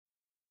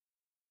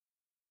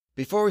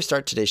Before we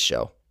start today's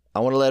show, I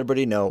want to let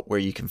everybody know where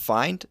you can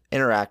find,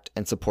 interact,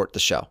 and support the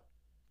show.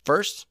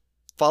 First,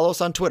 follow us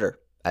on Twitter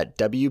at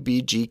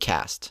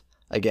WBGcast.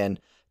 Again,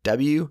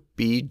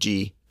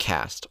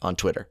 WBGcast on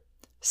Twitter.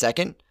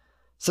 Second,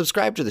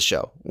 subscribe to the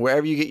show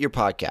wherever you get your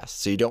podcasts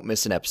so you don't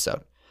miss an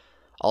episode.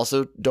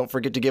 Also, don't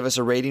forget to give us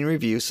a rating and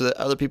review so that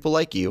other people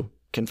like you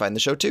can find the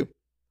show too.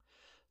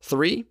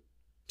 3,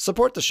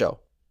 support the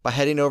show by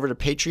heading over to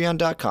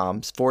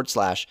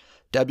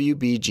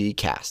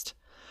patreon.com/WBGcast.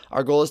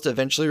 Our goal is to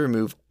eventually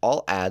remove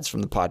all ads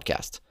from the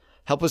podcast.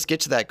 Help us get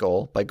to that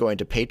goal by going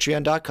to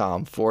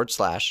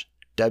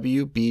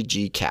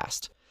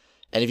patreon.com/WBGcast.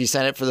 And if you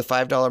sign up for the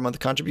 $5 a month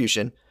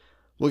contribution,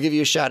 we'll give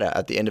you a shout out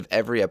at the end of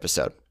every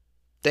episode.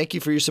 Thank you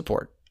for your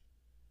support.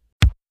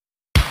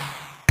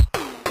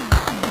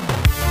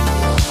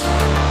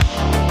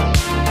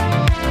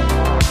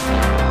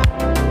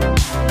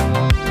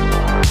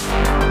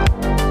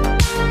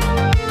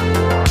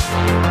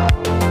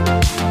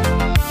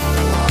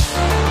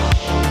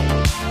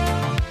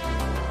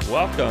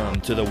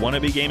 Welcome to the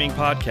Wannabe Gaming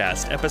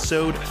Podcast,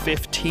 episode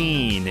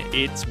 15.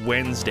 It's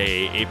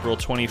Wednesday, April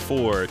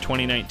 24,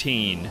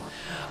 2019.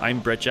 I'm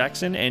Brett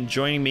Jackson, and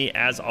joining me,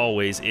 as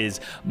always, is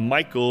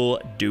Michael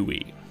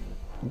Dewey.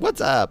 What's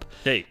up?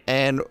 Hey.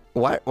 And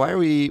why are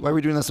we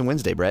doing this on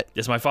Wednesday, Brett?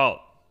 It's my fault.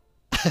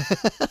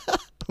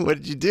 What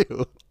did you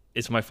do?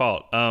 It's my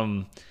fault.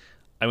 I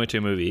went to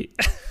a movie.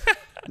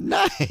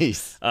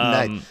 Nice.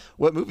 Nice.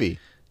 What movie?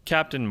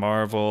 Captain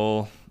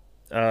Marvel.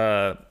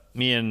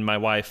 Me and my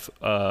wife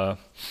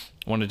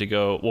wanted to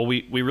go. Well,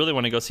 we really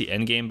want to go see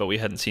Endgame, but we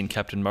hadn't seen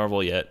Captain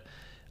Marvel yet.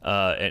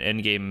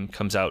 And Endgame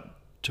comes out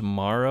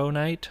tomorrow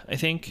night, I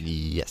think.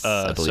 Yes,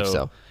 I believe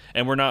so.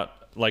 And we're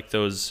not like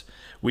those.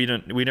 We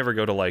never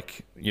go to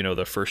like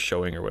the first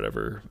showing or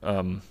whatever,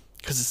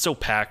 because it's so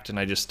packed, and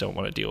I just don't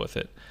want to deal with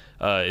it.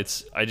 I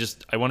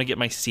want to get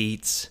my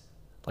seats,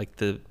 like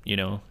I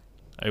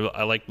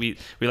like we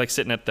like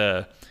sitting at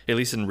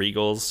least in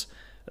Regal's.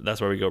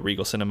 That's where we go.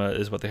 Regal Cinema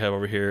is what they have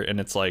over here, and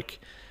it's like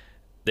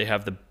they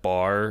have the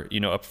bar,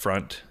 up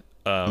front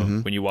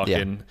when you walk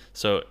in.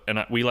 So,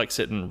 we like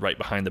sitting right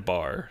behind the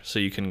bar, so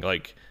you can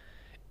like.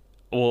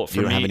 Well, for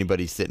you don't me, have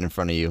anybody sitting in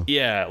front of you.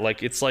 Yeah,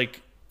 like it's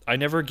like I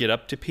never get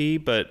up to pee,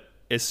 but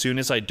as soon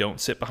as I don't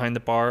sit behind the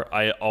bar,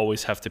 I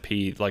always have to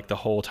pee like the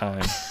whole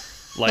time.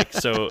 Like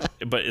so,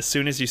 but as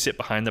soon as you sit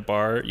behind the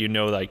bar,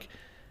 like,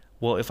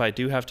 well, if I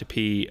do have to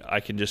pee,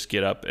 I can just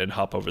get up and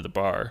hop over the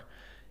bar.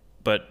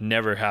 But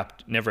never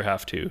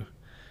have to.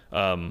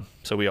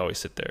 So we always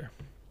sit there.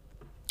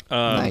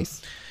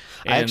 Nice.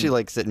 I actually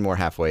like sitting more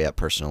halfway up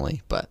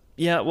personally, but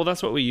yeah, well,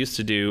 that's what we used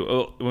to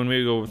do when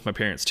we go with my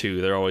parents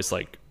too. They're always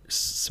like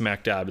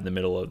smack dab in the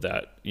middle of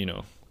that,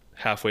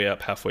 halfway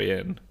up, halfway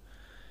in.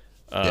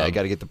 I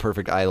got to get the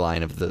perfect eye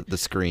line of the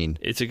screen.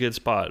 It's a good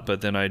spot, but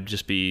then I'd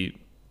just be,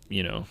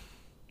 I'd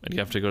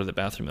have to go to the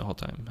bathroom the whole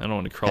time. I don't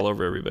want to crawl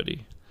over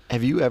everybody.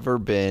 Have you ever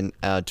been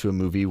to a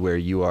movie where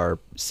you are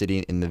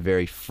sitting in the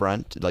very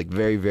front, like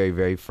very, very,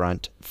 very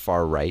front,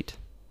 far right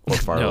or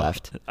far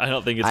left? I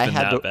don't think it's been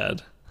that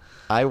bad.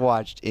 I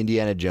watched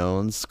Indiana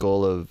Jones,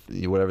 Skull of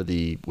whatever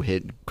the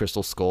hit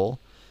Crystal Skull.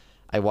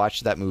 I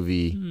watched that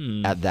movie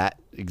at that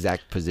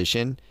exact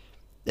position,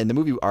 and the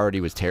movie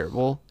already was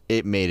terrible.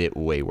 It made it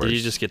way worse. Did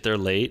you just get there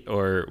late,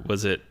 or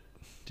was it?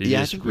 Did you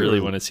just really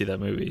want to see that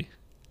movie?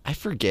 I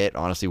forget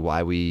honestly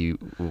why we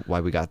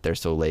got there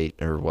so late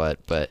or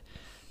what, but.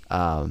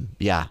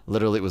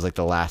 Literally it was like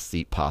the last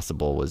seat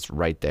possible was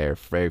right there,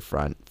 very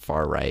front,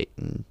 far right.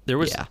 And there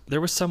was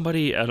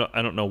somebody, I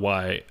don't know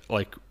why,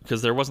 like,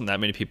 cause there wasn't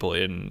that many people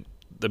in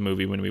the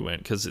movie when we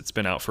went, cause it's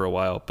been out for a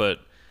while,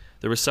 but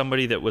there was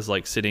somebody that was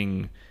like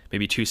sitting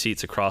maybe 2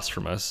 seats across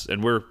from us,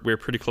 and we're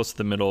pretty close to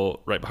the middle,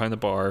 right behind the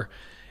bar.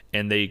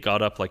 And they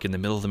got up like in the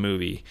middle of the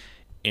movie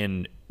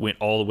and went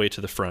all the way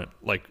to the front.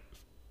 Like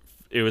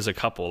it was a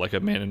couple, like a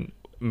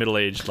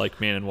middle-aged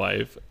like man and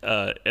wife,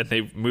 and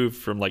they moved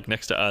from like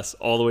next to us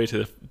all the way to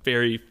the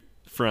very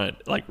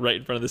front, like right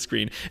in front of the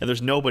screen, and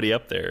there's nobody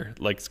up there,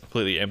 like it's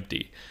completely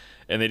empty,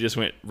 and they just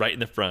went right in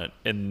the front,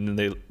 and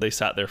then they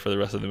sat there for the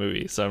rest of the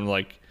movie. So I'm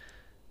like,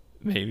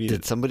 maybe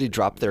did somebody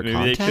drop their maybe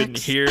contacts? They couldn't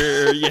hear.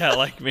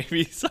 Like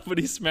maybe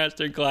somebody smashed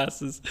their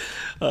glasses.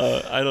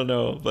 I don't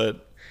know,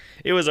 but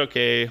it was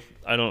okay.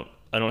 I'm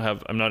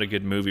not a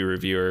good movie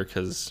reviewer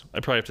because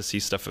I probably have to see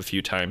stuff a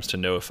few times to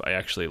know if I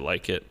actually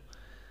like it.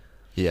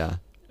 Yeah.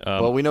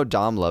 Well, we know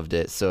Dom loved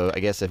it, so I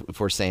guess if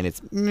we're saying it's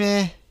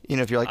meh,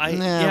 if you're like,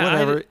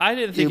 whatever. I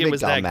didn't think it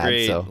was that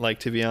great, so.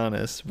 like, to be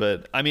honest.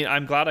 But, I mean,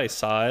 I'm glad I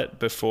saw it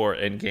before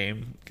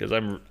Endgame, because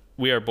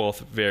we are both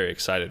very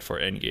excited for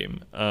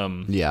Endgame.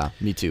 Yeah,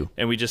 me too.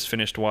 And we just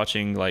finished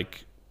watching,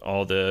 like,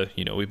 all the,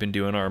 we've been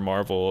doing our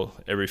Marvel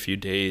every few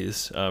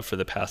days for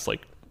the past,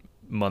 like,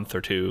 month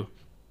or two.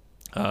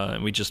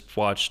 And we just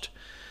watched,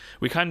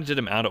 we kind of did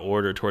them out of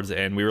order towards the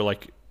end. We were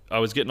like, I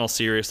was getting all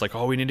serious, like,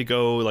 oh, we need to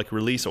go like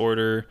release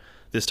order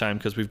this time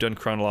because we've done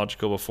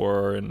chronological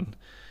before, and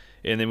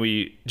then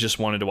we just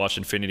wanted to watch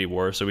Infinity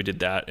War, so we did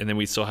that, and then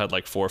we still had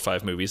like 4 or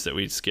 5 movies that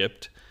we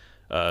skipped.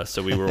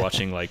 So we were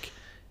watching like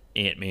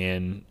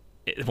Ant-Man,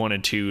 1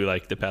 and 2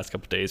 like the past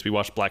couple days. We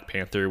watched Black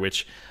Panther,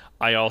 which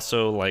I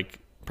also like.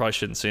 Probably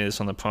shouldn't say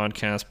this on the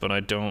podcast, but I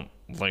don't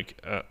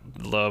like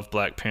love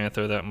Black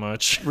Panther that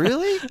much.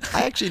 Really?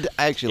 I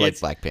actually like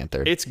Black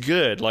Panther. It's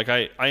good. Like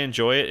I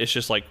enjoy it. It's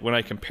just like when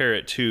I compare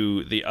it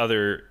to the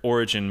other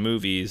origin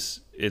movies,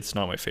 it's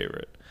not my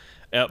favorite.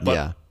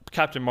 But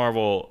Captain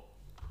Marvel,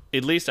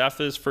 at least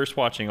after this first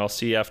watching, I'll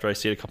see after I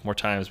see it a couple more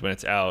times when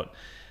it's out.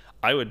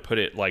 I would put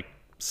it like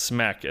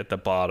smack at the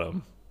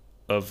bottom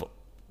of.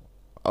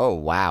 Oh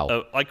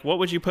wow! Like what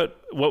would you put?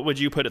 What would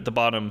you put at the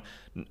bottom?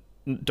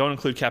 Don't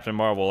include Captain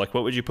Marvel. Like,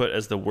 what would you put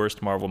as the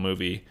worst Marvel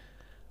movie?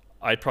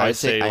 I'd probably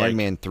say Iron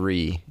Man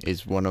 3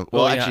 is one of.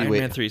 Well, actually,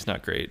 Iron Man 3 is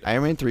not great.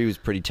 Iron Man 3 was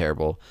pretty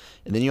terrible,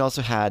 and then you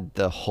also had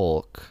the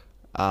Hulk.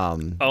 I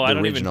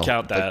don't even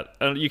count that.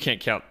 You can't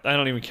count. I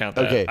don't even count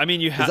that. Okay. I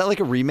mean, you have. Is that like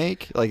a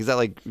remake? Like, is that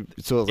like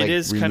so? Like, it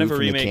is kind of a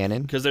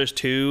remake because there's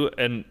 2,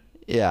 and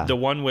the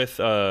one with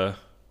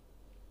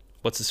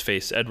what's his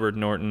face, Edward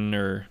Norton,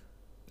 or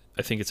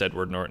I think it's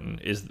Edward Norton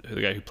is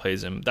the guy who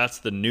plays him. That's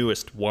the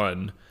newest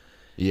one.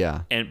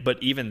 Yeah.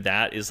 But even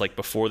that is like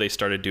before they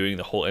started doing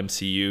the whole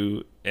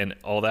MCU and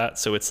all that.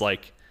 So it's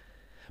like,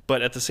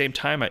 but at the same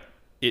time,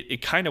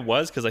 it kind of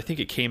was because I think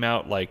it came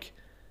out like,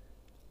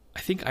 I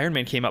think Iron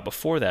Man came out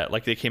before that.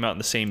 Like they came out in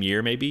the same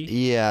year, maybe.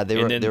 Yeah, they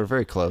were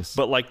very close.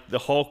 But like the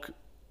Hulk,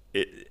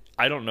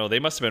 I don't know. They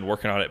must have been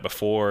working on it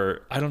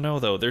before. I don't know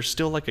though. There's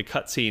still like a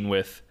cutscene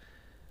with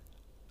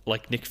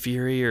like Nick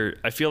Fury, or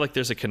I feel like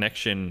there's a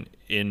connection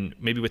in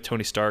maybe with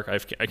Tony Stark. I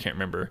can't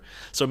remember.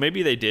 So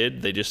maybe they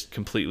did. They just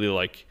completely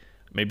like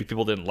maybe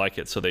people didn't like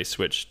it, so they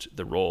switched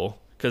the role.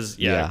 Because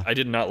I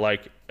did not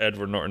like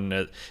Edward Norton.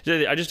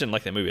 I just didn't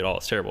like that movie at all.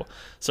 It's terrible.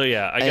 So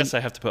yeah, I guess I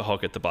have to put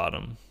Hulk at the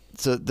bottom.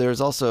 So there's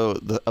also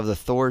of the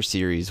Thor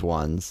series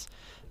ones.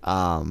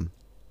 I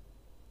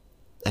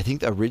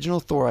think the original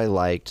Thor I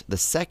liked. The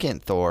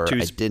second Thor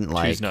I didn't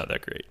like. Two's not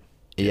that great.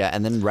 Yeah,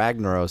 and then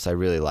Ragnaros I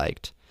really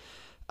liked.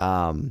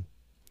 I'm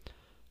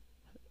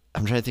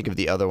trying to think of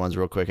the other ones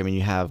real quick. I mean,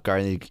 you have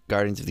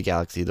Guardians of the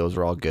Galaxy. Those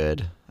were all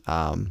good.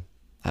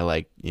 I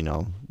like,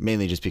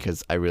 mainly just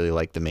because I really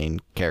like the main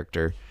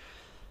character.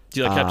 Do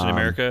you like Captain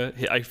America?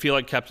 I feel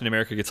like Captain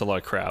America gets a lot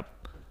of crap.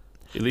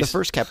 At least the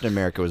first Captain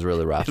America was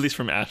really rough. At least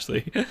from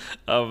Ashley.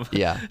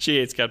 She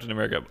hates Captain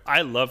America.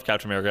 I love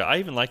Captain America. I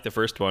even like the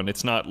first one.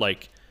 It's not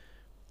like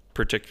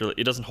particularly,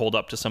 it doesn't hold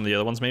up to some of the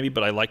other ones maybe,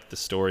 but I like the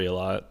story a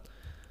lot.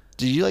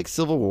 Did you like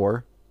Civil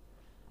War?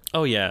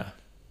 Oh, yeah.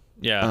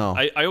 Yeah. Oh.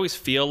 I always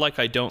feel like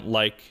I don't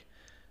like,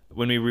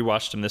 when we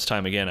rewatched him this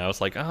time again, I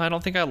was like, I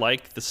don't think I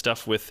like the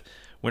stuff with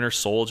Winter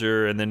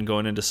Soldier and then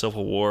going into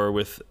Civil War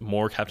with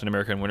more Captain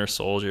America and Winter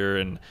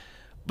Soldier.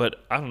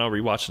 But I don't know,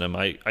 rewatching him,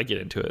 I get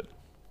into it.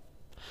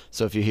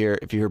 So if you hear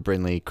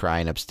Brinley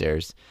crying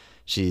upstairs,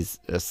 she's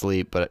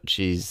asleep, but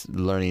she's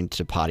learning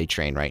to potty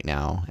train right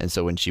now. And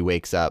so when she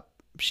wakes up,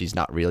 she's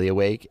not really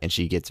awake, and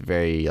she gets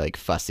very like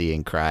fussy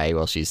and cry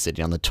while she's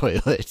sitting on the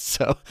toilet.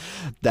 So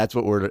that's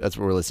what we're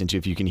listening to.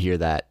 If you can hear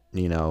that,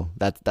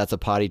 that's a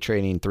potty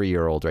training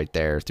 3-year-old right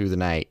there through the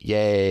night.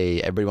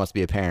 Yay! Everybody wants to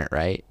be a parent,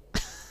 right?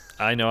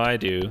 I know I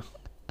do.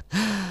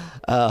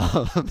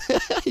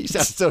 You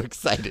sound so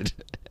excited.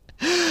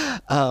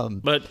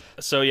 But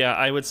so yeah,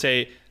 I would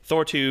say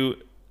Thor 2,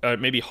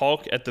 maybe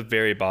Hulk at the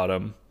very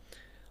bottom.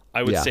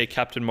 I would say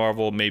Captain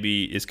Marvel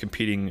maybe is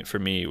competing for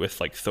me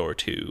with like Thor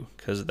 2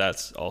 because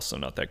that's also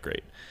not that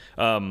great.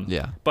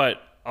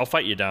 But I'll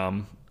fight you,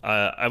 Dom.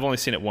 I've only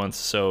seen it once,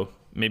 so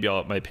maybe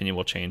my opinion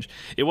will change.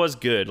 It was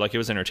good, like it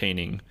was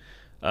entertaining,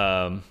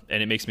 and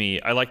it makes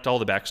me. I liked all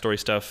the backstory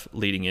stuff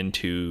leading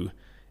into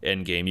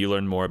Endgame. You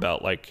learn more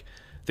about like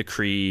the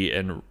Kree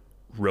and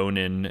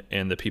Ronin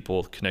and the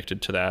people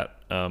connected to that.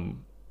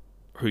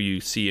 Who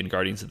you see in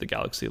Guardians of the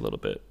Galaxy a little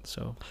bit.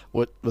 So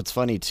what's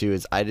funny too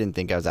is I didn't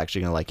think I was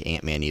actually gonna like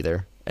Ant-Man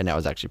either, and that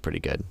was actually pretty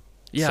good.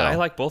 Yeah, so. I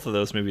like both of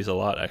those movies a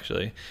lot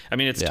actually. I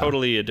mean, it's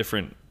totally a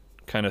different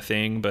kind of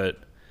thing, but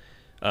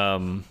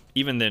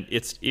even then,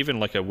 it's even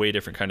like a way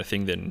different kind of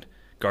thing than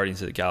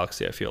Guardians of the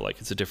Galaxy. I feel like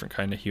it's a different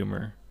kind of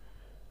humor,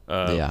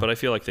 but I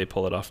feel like they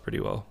pull it off pretty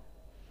well.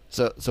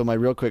 So my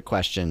real quick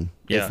question.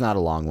 It's not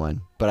a long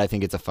one, but I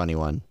think it's a funny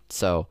one.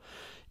 So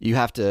you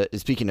have to.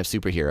 Speaking of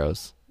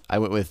superheroes. I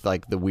went with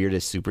like the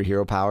weirdest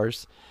superhero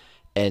powers.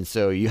 And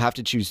so you have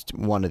to choose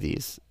one of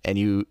these.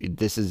 And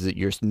this is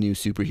your new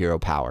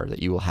superhero power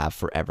that you will have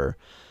forever.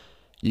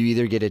 You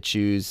either get to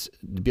choose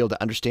to be able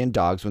to understand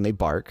dogs when they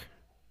bark.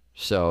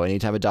 So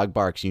anytime a dog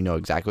barks, you know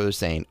exactly what they're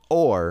saying.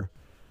 Or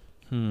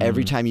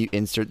every time you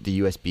insert the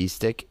USB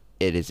stick,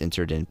 it is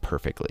inserted in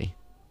perfectly.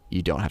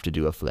 You don't have to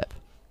do a flip.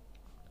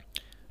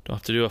 Don't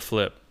have to do a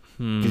flip.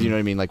 Because you know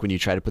what I mean? Like when you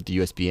try to put the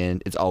USB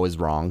in, it's always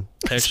wrong.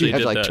 I actually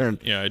did that.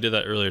 Yeah, I did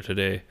that earlier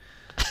today.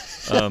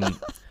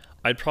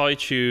 I'd probably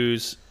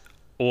choose,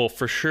 well,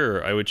 for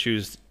sure, I would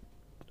choose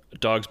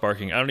dogs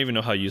barking. I don't even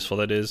know how useful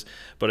that is,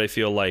 but I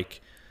feel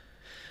like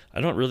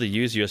I don't really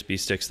use USB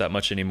sticks that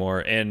much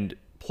anymore. And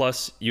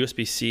plus,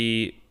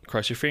 USB-C,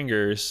 cross your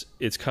fingers,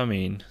 it's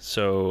coming.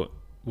 So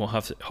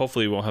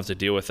hopefully we won't have to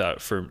deal with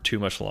that for too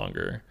much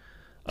longer.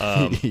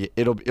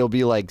 It'll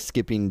be like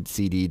skipping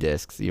CD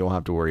discs. You don't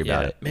have to worry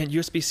about it. Man,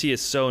 USB-C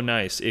is so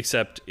nice,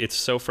 except it's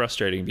so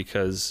frustrating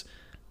because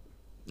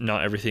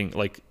not everything,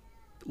 like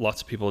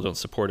lots of people don't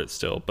support it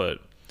still, but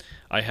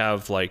I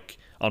have like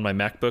on my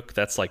MacBook,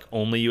 that's like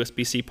only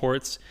USB-C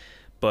ports,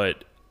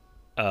 but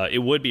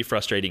it would be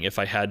frustrating if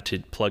I had to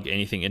plug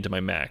anything into my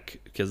Mac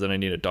because then I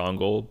need a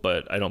dongle,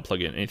 but I don't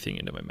plug in anything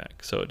into my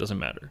Mac, so it doesn't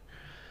matter.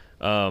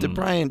 Did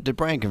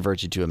Brian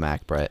convert you to a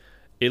Mac, Brett?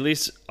 At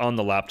least on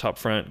the laptop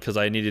front, because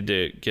I needed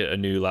to get a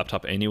new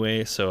laptop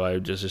anyway, so I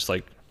was just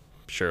like,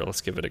 sure,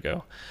 let's give it a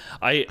go.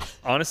 I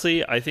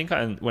honestly, I think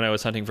when I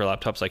was hunting for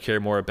laptops, I care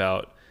more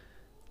about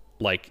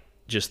like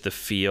just the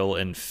feel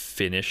and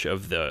finish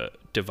of the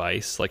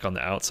device, like on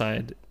the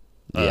outside.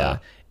 Yeah.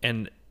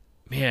 And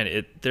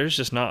man, there's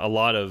just not a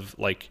lot of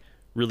like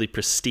really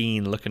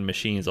pristine looking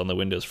machines on the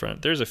Windows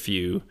front. There's a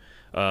few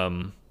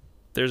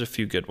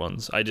good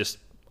ones. I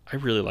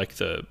really like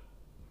the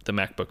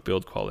MacBook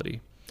build quality.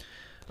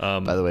 By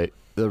the way,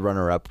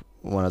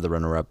 one of the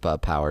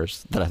runner-up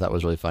powers that I thought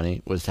was really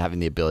funny was having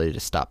the ability to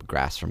stop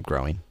grass from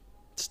growing.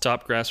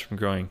 Stop grass from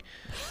growing.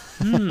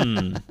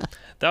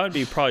 That would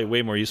be probably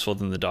way more useful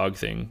than the dog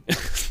thing.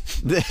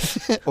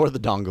 Or the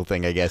dongle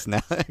thing, I guess,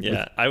 now.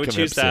 Yeah, I would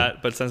choose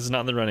that, but since it's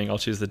not in the running, I'll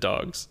choose the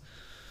dogs.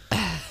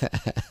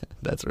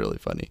 That's really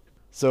funny.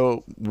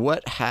 So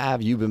what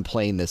have you been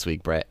playing this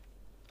week, Brett?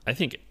 I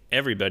think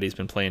everybody's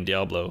been playing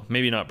Diablo.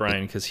 Maybe not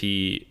Brian because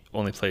he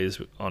only plays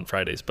on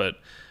Fridays, but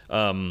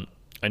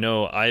I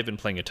know I've been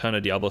playing a ton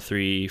of Diablo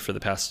 3 for the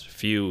past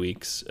few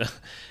weeks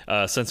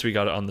since we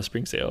got it on the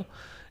spring sale.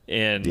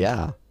 And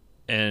yeah.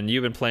 And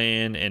you've been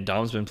playing, and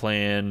Dom's been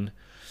playing.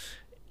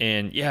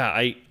 And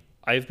yeah,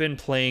 I've been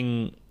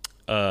playing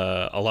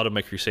a lot of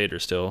my Crusader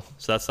still.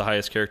 So that's the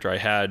highest character I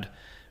had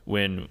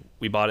when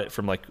we bought it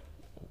from like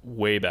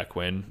way back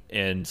when.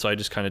 And so I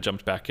just kind of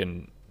jumped back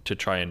in to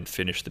try and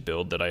finish the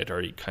build that I had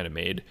already kind of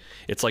made.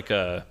 It's like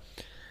the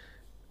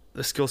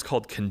skill's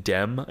called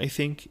Condemn, I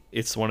think.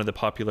 It's one of the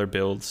popular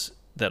builds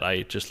that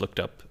I just looked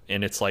up.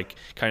 And it's like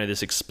kind of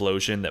this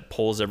explosion that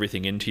pulls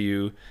everything into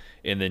you,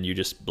 and then you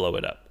just blow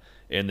it up.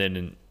 And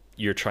then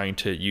you're trying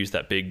to use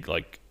that big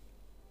like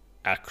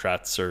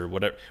Akrats or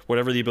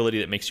whatever the ability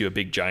that makes you a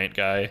big giant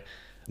guy.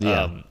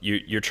 Yeah.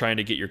 You're trying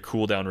to get your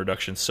cooldown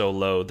reduction so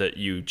low that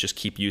you just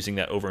keep using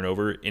that over and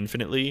over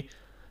infinitely,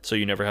 so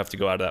you never have to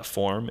go out of that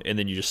form, and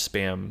then you just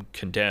spam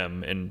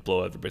Condemn and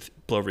blow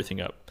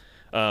everything up.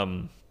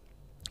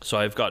 So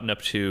I've gotten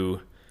up to,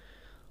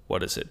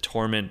 what is it,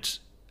 Torment.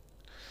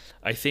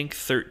 I think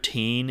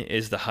 13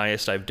 is the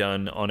highest I've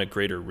done on a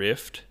Greater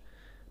Rift,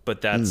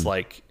 but that's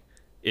like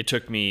it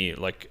took me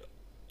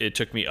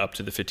up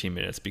to the 15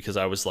 minutes because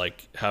I was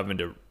like having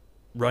to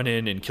run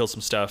in and kill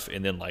some stuff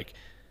and then like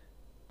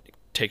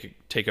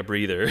take a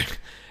breather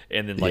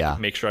and then like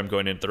make sure I'm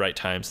going in at the right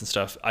times and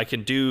stuff. I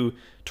can do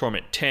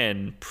Torment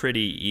 10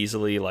 pretty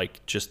easily,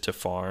 like just to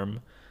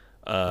farm.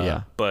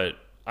 But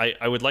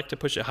I would like to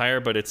push it higher,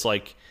 but it's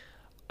like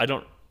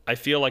I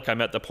feel like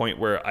I'm at the point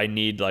where I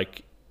need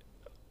like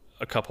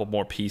a couple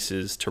more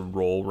pieces to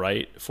roll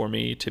right for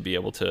me to be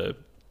able to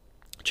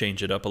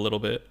change it up a little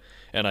bit.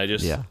 And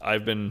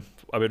I've been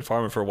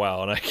farming for a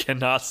while and I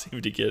cannot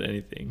seem to get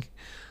anything.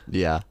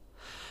 Yeah.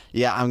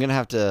 I'm gonna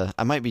have to.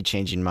 I might be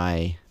changing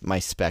my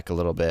spec a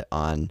little bit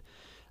on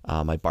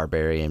my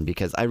barbarian,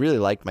 because I really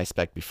liked my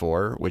spec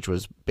before, which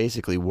was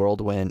basically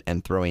whirlwind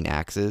and throwing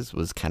axes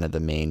was kind of the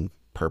main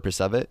purpose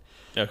of it.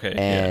 Okay.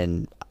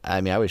 And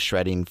I mean, I was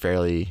shredding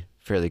fairly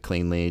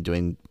cleanly,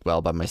 doing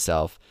well by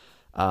myself.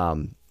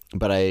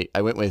 But I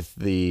went with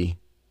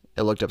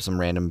I looked up some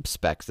random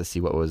specs to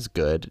see what was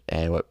good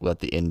and what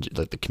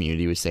the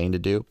community was saying to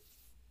do.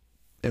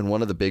 And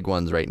one of the big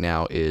ones right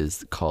now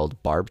is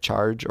called Barb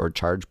Charge, or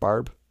Charge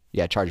Barb.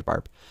 Yeah, Charge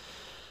Barb.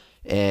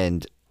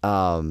 And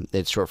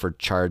it's short for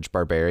Charge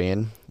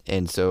Barbarian.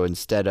 And so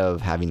instead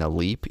of having a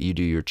leap, you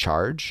do your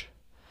charge.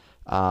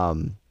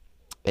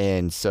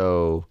 And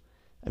so,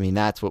 I mean,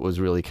 that's what was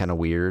really kind of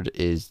weird,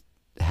 is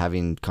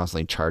having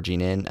constantly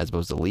charging in as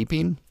opposed to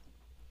leaping.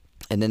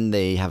 And then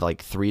they have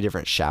like 3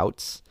 different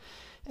shouts.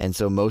 And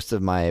so most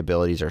of my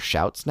abilities are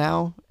shouts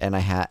now, and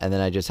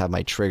then I just have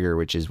my trigger,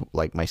 which is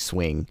like my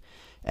swing,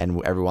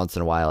 and every once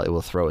in a while it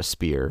will throw a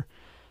spear.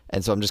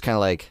 And so I'm just kind of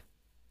like,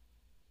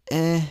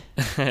 I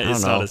don't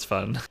it's know. not as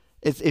fun.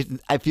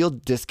 I feel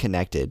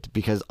disconnected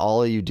because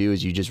all you do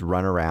is you just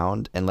run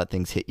around and let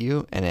things hit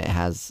you, and it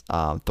has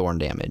thorn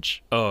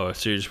damage. Oh,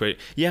 so you're just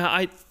waiting.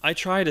 Yeah, I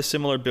tried a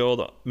similar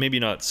build, maybe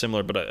not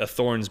similar, but a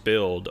Thorns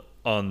build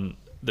on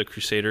the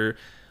Crusader.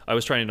 I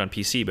was trying it on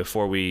PC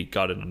before we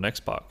got it on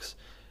Xbox.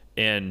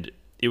 And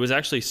it was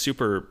actually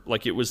super,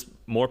 like, it was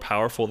more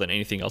powerful than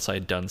anything else I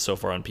had done so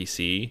far on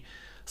PC.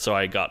 So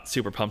I got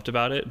super pumped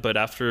about it. But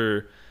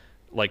after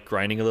like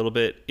grinding a little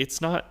bit, it's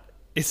not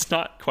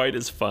quite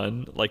as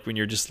fun, like when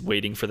you're just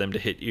waiting for them to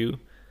hit you.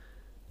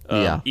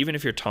 Even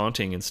if you're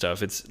taunting and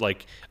stuff, it's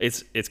like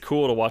it's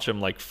cool to watch them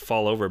like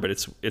fall over, but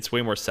it's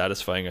way more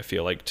satisfying, I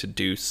feel like, to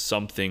do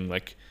something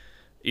like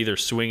either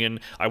swinging.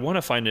 I want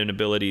to find an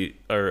ability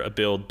or a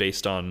build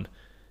based on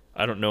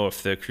I don't know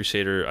if the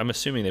Crusader, I'm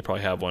assuming they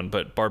probably have one,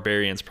 but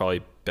Barbarian's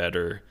probably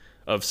better,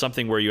 of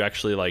something where you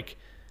actually like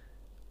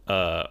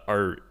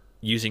are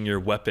using your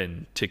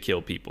weapon to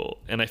kill people.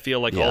 And I feel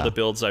like all the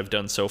builds I've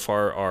done so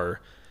far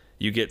are,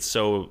 you get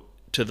so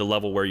to the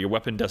level where your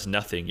weapon does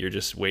nothing. You're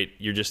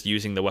just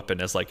using the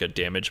weapon as like a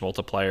damage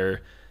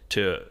multiplier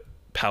to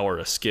power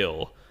a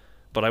skill.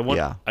 But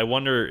I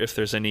wonder if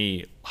there's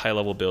any high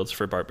level builds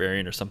for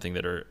Barbarian or something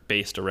that are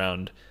based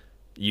around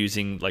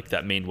using like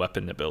that main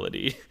weapon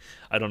ability.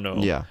 I don't know.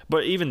 Yeah.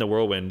 But even the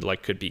Whirlwind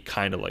like could be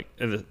kind of like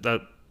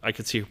that. I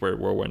could see where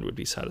Whirlwind would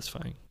be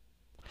satisfying.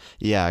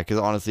 Yeah, because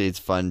honestly, it's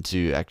fun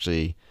to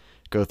actually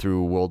go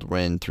through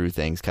Whirlwind, through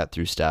things, cut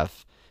through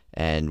stuff.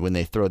 And when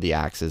they throw the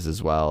axes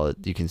as well,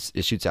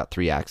 it shoots out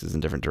 3 axes in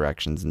different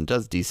directions and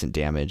does decent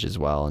damage as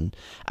well. And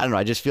I don't know,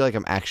 I just feel like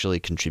I'm actually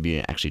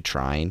contributing, actually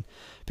trying,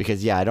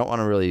 because I don't want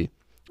to really,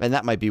 and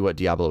that might be what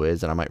Diablo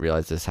is, and I might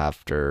realize this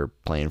after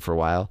playing for a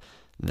while,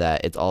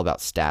 that it's all about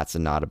stats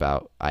and not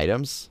about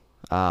items,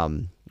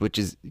 which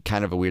is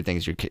kind of a weird thing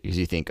because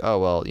you think, oh,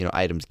 well,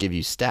 items give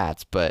you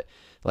stats, but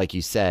like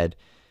you said,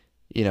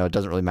 it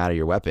doesn't really matter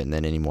your weapon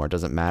then anymore. It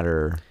doesn't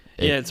matter.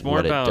 It's more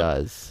what about, it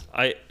does.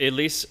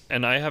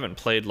 I haven't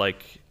played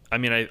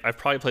I've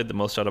probably played the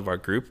most out of our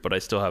group, but I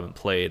still haven't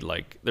played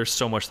there's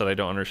so much that I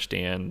don't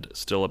understand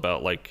still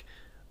about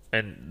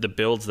and the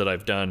builds that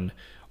I've done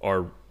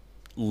are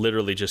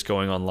literally just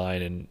going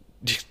online and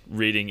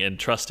reading and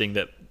trusting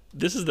that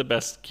this is the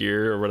best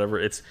gear or whatever.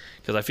 It's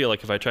because I feel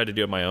like if I tried to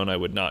do it my own, I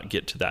would not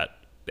get to that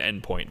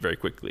end point very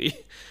quickly.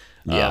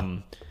 Yeah.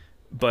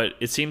 But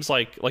it seems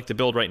like the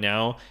build right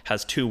now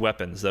has 2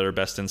 weapons that are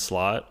best in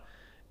slot.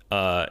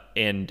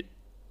 And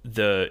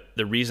the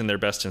reason they're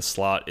best in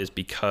slot is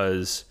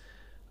because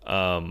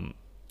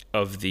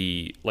of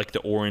the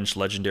orange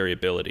legendary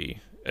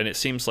ability. And it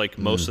seems like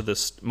most of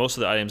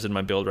the items in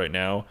my build right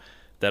now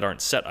that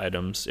aren't set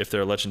items, if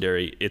they're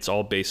legendary, it's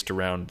all based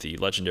around the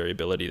legendary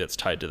ability that's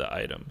tied to the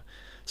item.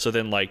 So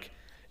then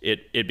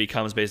it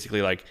becomes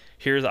basically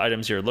here are the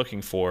items you're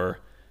looking for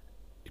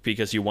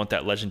because you want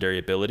that legendary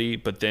ability,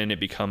 but then it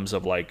becomes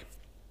of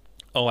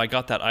oh, I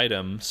got that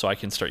item, so I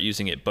can start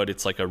using it, but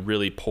it's a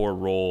really poor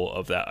roll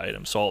of that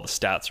item, so all the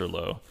stats are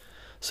low.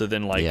 So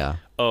then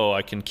oh,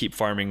 I can keep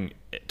farming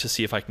to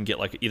see if I can get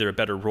either a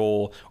better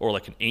roll or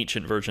an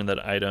ancient version of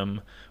that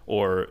item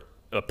or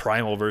a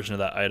primal version of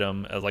that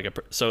item as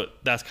so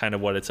that's kind of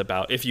what it's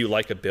about. If you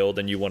like a build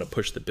and you want to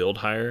push the build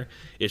higher,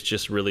 it's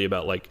just really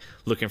about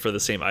looking for the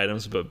same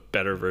items but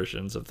better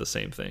versions of the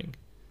same thing.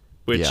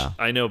 Which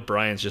I know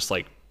Brian's just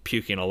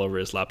puking all over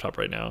his laptop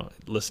right now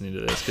listening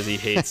to this because he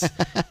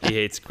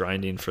hates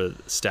grinding for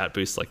stat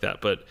boosts like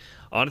that. But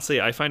honestly,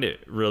 I find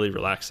it really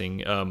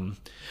relaxing.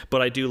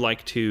 But I do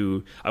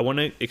I want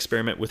to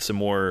experiment with some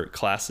more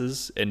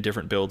classes and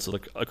different builds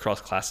across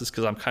classes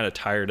because I'm kind of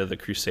tired of the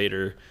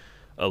Crusader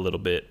a little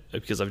bit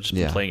because I've just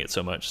been playing it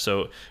so much.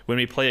 So when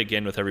we play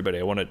again with everybody,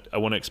 I want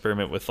to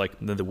experiment with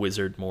the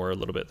Wizard more a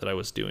little bit that I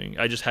was doing.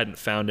 I just hadn't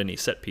found any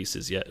set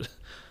pieces yet.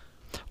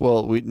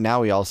 Well,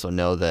 we also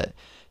know that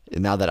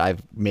now that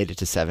I've made it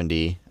to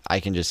 70, I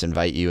can just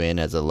invite you in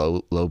as a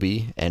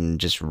lobby and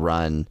just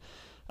run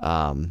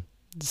some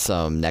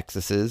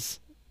Nexuses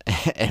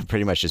and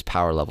pretty much just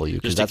power level you.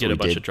 Just to get a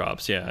bunch of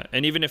drops, yeah.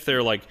 And even if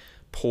they're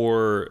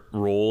poor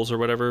rolls or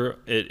whatever,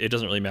 it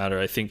doesn't really matter.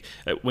 I think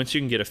once you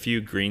can get a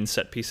few green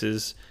set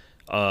pieces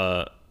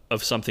of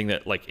something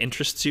that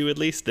interests you at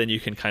least, then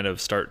you can kind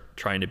of start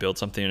trying to build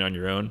something on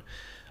your own.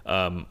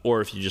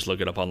 Or if you just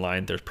look it up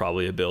online, there's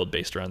probably a build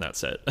based around that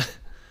set.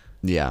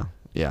 Yeah.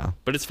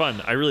 But it's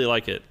fun. I really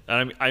like it.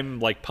 I'm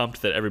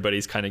pumped that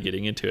everybody's kind of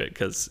getting into it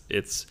because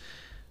it's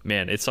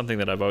something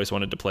that I've always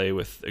wanted to play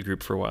with a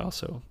group for a while.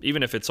 So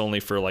even if it's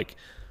only for a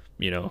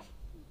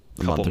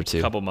month or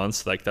 2, couple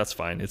months, that's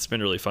fine. It's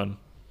been really fun.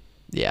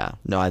 Yeah.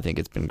 No, I think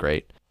it's been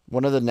great.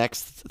 One of the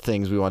next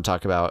things we want to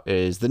talk about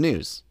is the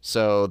news.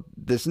 So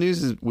this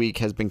news week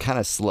has been kind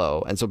of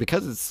slow. And so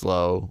because it's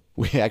slow,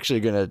 we're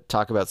actually going to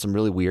talk about some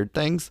really weird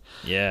things.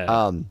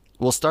 Yeah.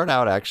 We'll start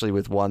out actually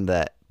with one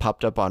that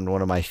popped up on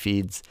one of my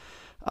feeds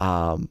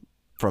from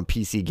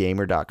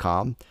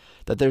PCGamer.com,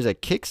 that there's a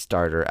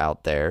Kickstarter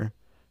out there.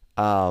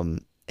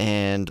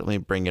 And let me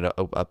bring it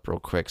up real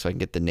quick so I can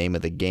get the name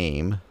of the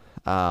game.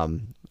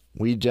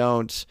 We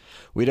don't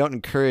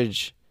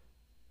encourage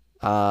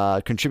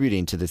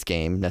contributing to this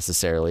game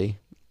necessarily,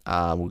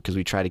 because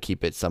we try to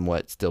keep it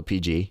somewhat still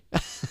PG,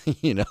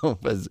 in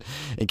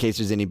case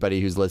there's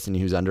anybody who's listening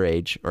who's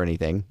underage or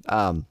anything.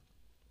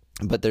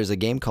 But there's a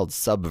game called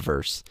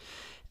Subverse,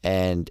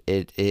 and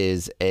it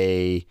is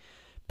a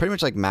pretty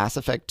much like Mass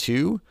Effect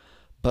 2,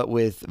 but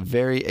with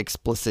very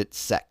explicit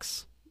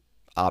sex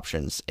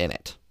options in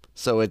it.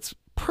 So it's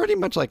pretty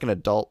much like an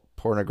adult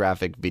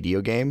pornographic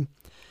video game.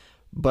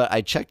 But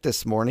I checked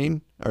this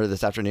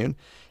afternoon,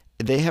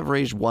 they have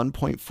raised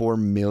 $1.4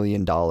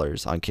 million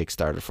on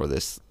Kickstarter for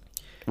this,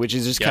 which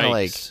is just kind of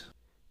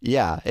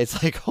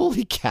it's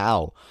holy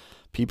cow.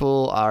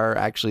 People are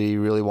actually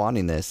really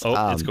wanting this.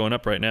 It's going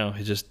up right now.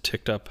 It just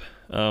ticked up.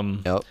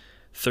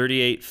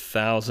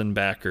 38,000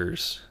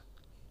 backers.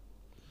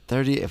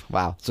 30.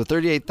 Wow. So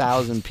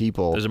 38,000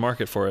 people There's a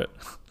market for it.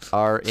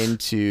 are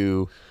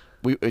into.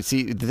 We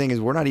see, the thing is,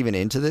 we're not even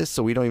into this,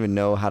 so we don't even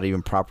know how to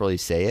even properly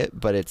say it.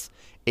 But it's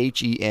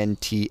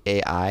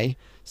HENTAI.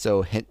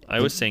 So I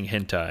was saying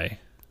hentai.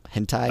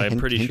 hentai. I'm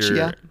pretty henchia?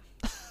 sure.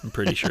 I'm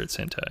pretty sure it's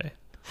hentai.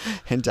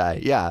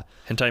 Hentai. Yeah.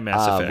 Hentai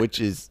Mass Effect. Which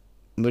is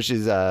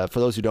for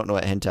those who don't know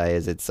what hentai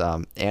is, it's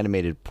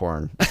animated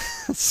porn.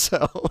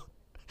 So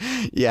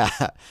yeah.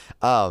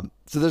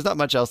 So there's not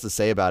much else to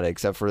say about it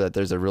except for that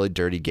there's a really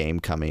dirty game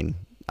coming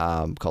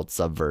called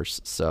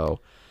Subverse.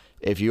 So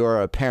if you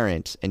are a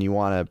parent and you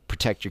want to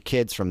protect your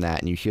kids from that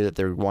and you hear that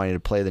they're wanting to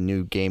play the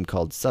new game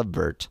called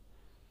Subvert,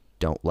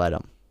 don't let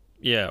them.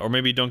 Yeah, or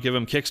maybe don't give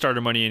them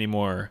Kickstarter money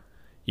anymore.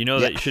 You know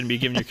that you shouldn't be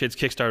giving your kids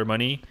Kickstarter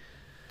money.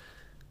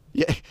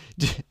 Yeah,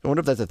 I wonder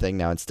if that's a thing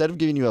now. Instead of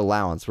giving you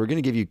allowance, we're going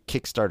to give you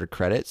Kickstarter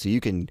credit so you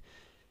can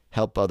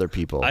help other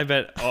people. I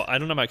bet. I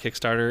don't know about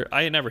Kickstarter.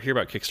 I never hear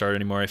about Kickstarter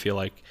anymore. I feel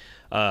like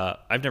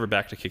I've never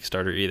backed a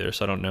Kickstarter either,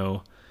 so I don't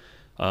know.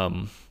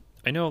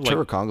 I know like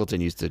Trevor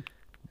Congleton used to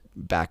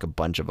back a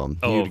bunch of them. He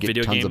oh, would get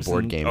video tons games of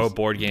board and, games. Oh,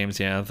 board games.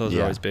 Yeah, those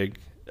are always big.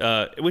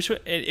 Which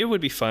it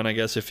would be fun, I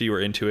guess, if you were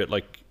into it,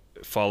 like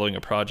following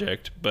a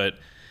project. But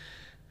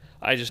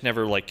I just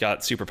never like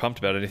got super pumped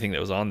about anything that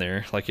was on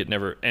there. Like it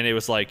never, and it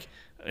was like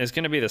it's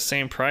going to be the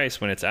same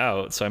price when it's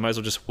out, so I might as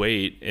well just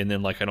wait, and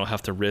then like I don't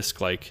have to risk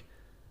like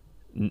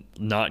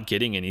not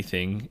getting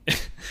anything.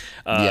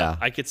 Yeah,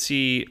 I could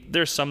see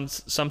there's some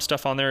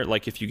stuff on there,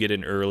 like if you get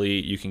in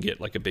early you can get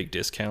like a big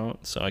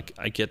discount, so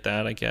I get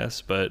that, I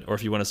guess, but or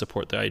if you want to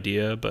support the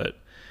idea. But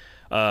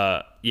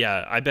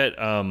yeah, I bet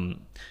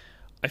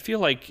I feel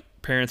like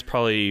parents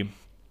probably, do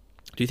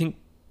you think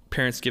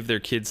parents give their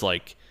kids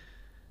like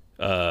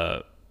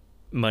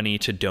money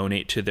to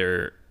donate to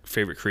their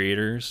favorite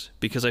creators?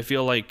 Because I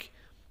feel like,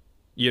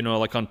 you know,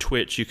 like on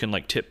Twitch you can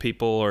like tip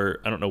people, or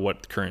I don't know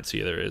what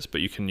currency there is,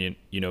 but you can,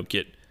 you know,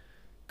 get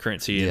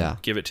currency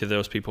and give it to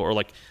those people, or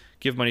like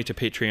give money to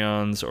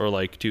Patreons, or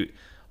like do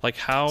like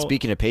how.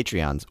 Speaking of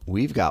Patreons,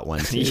 we've got one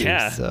too.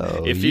 Yeah,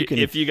 so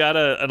if you got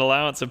an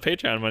allowance of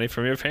Patreon money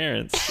from your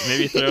parents,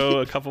 maybe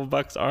throw a couple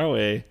bucks our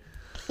way.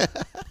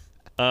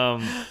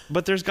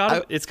 But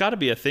it's got to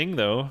be a thing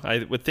though,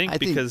 I would think,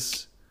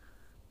 because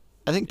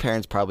I think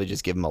parents probably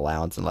just give them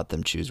allowance and let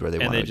them choose where they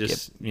want to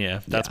give.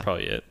 Yeah, that's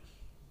probably it.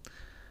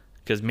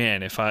 Because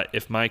man,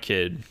 if my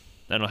kid,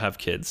 I don't have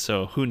kids,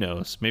 so who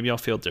knows? Maybe I'll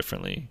feel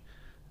differently.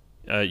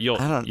 You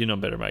know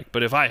better, Mike.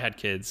 But if I had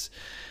kids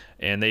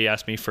and they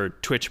asked me for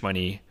Twitch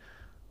money,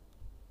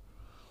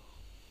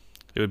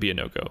 it would be a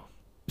no-go.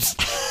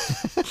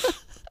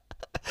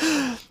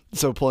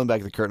 So pulling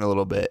back the curtain a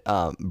little bit,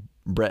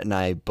 Brett and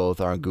I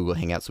both are on Google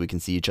Hangouts so we can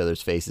see each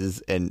other's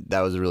faces, and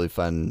that was a really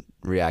fun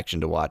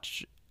reaction to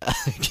watch.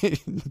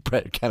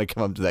 Brett kind of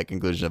come up to that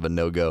conclusion of a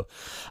no-go.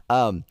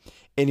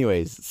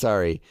 Anyways,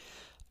 sorry.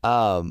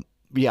 Yeah,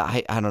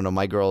 I don't know.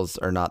 My girls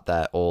are not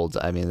that old.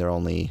 I mean, they're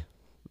only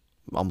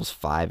almost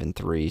 5 and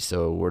 3,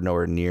 so we're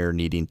nowhere near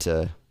needing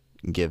to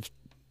give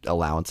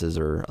allowances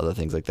or other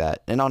things like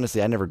that. And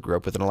honestly, I never grew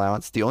up with an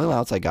allowance. The only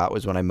allowance I got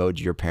was when I mowed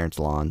your parents'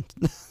 lawn.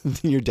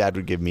 Your dad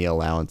would give me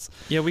allowance.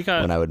 Yeah,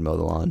 when I would mow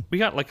the lawn. We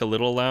got like a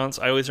little allowance.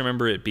 I always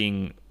remember it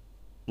being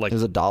like it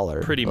was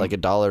 $1, like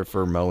 $1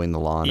 for mowing the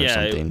lawn or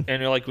something.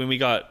 And like when we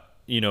got,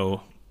 you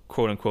know,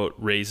 quote unquote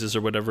raises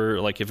or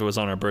whatever, like if it was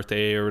on our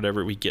birthday or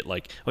whatever, we get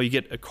like, oh, you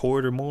get a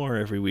quarter more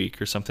every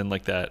week or something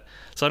like that.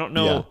 So I don't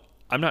know. Yeah.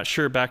 I'm not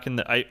sure back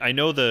in I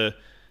know the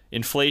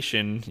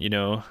inflation, you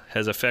know,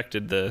 has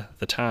affected the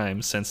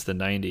times since the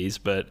 90s,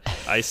 but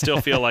I still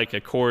feel like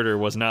a quarter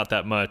was not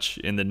that much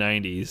in the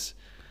 90s.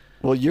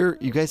 Well, you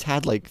guys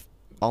had like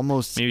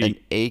almost maybe an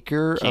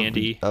acre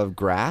of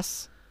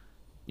grass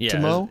to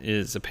mow?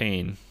 Is a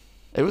pain.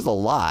 It was a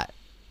lot.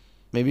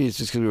 Maybe it's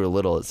just because we were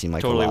little, it seemed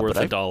like totally a lot. Worth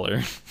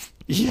 $1.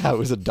 Yeah, it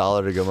was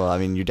 $1 to go mow. I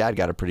mean, your dad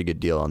got a pretty good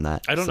deal on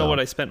that. I don't know what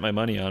I spent my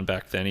money on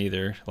back then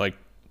either. Like,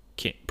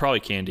 probably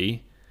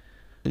candy.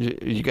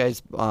 You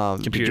guys,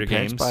 computer did your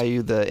parents games. buy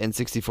you the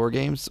N64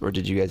 games, or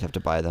did you guys have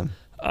to buy them?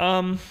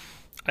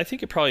 I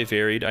think it probably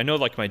varied. I know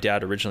like my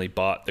dad originally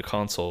bought the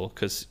console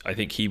because I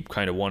think he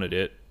kind of wanted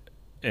it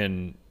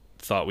and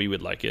thought we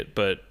would like it.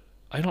 But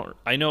I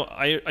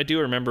do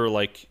remember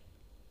like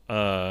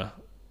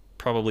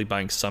probably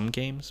buying some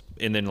games,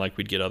 and then like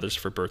we'd get others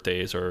for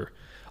birthdays, or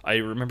I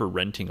remember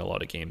renting a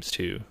lot of games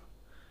too.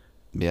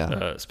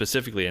 Yeah.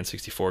 Specifically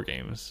N64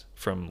 games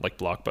from like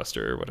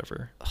Blockbuster or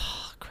whatever.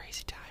 Oh,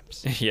 crazy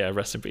times. Yeah,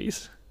 rest in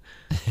peace.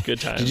 Good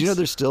times. Did you know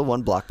there's still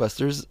one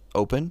Blockbuster's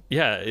open?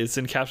 Yeah, it's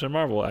in Captain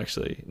Marvel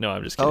actually. No,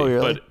 I'm just kidding. Oh,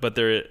 really? But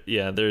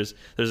there's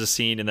a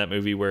scene in that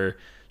movie where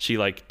she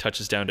like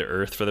touches down to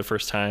Earth for the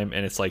first time,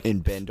 and it's like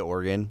in Bend,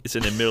 Oregon. It's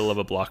in the middle of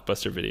a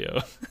Blockbuster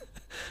video.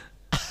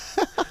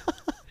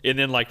 And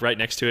then like right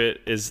next to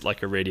it is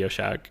like a Radio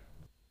Shack.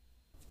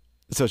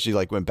 So she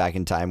like went back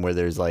in time where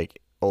there's like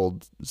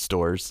old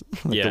stores,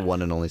 like the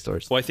one and only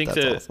stores. Well, I think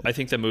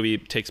the movie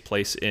takes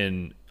place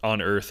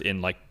on Earth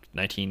in like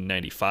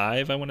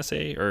 1995, I want to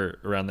say, or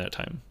around that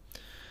time.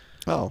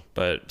 Oh,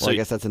 but I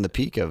guess that's in the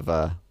peak of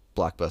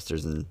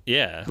Blockbusters and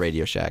Yeah.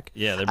 Radio Shack.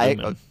 Yeah, they're A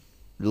booming.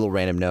 little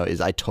random note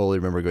is I totally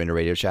remember going to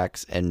Radio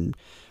Shacks, and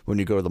when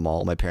you go to the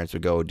mall, my parents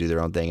would go do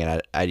their own thing,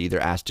 and I'd either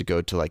ask to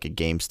go to like a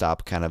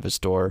GameStop kind of a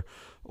store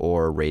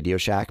or Radio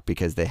Shack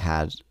because they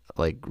had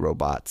like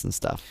robots and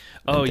stuff.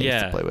 And Oh things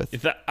yeah. to play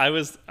with. I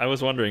was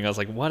wondering. I was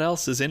like, what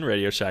else is in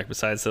Radio Shack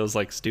besides those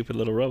like stupid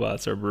little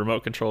robots or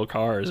remote control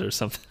cars or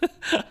something?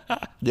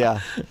 Yeah.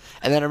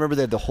 And then I remember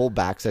they had the whole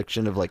back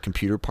section of like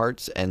computer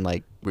parts and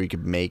like where you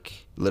could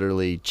make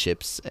literally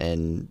chips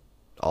and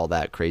all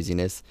that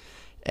craziness.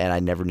 And I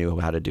never knew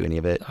how to do any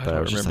of it. I But I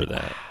don't was just remember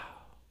like, that. wow,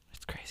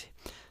 it's crazy.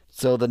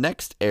 So the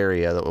next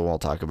area that we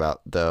won't talk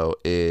about though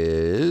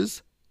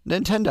is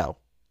Nintendo.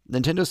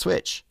 Nintendo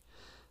Switch.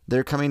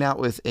 They're coming out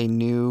with a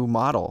new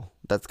model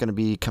that's going to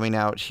be coming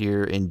out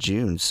here in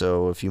June,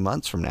 so a few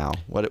months from now.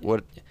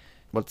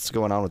 What's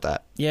going on with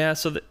that? Yeah,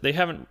 so they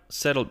haven't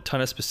said a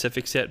ton of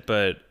specifics yet,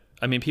 but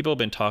I mean, people have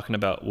been talking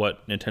about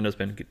what Nintendo's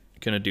been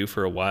going to do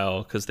for a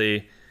while because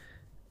they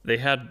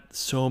had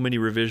so many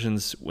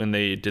revisions when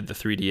they did the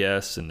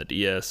 3DS and the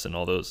DS and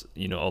all those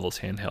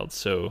handhelds.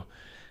 So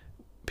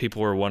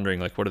people were wondering,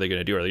 like, what are they going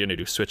to do? Are they going to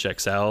do Switch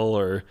XL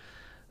or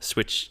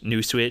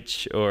new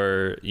Switch?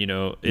 Or,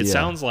 it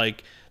sounds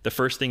like the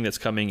first thing that's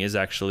coming is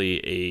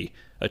actually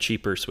a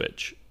cheaper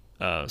Switch.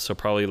 So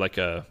probably like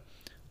a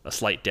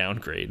slight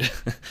downgrade,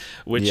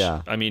 which,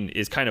 I mean,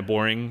 is kind of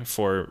boring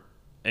for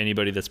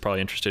anybody that's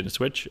probably interested in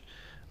Switch.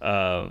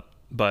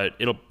 But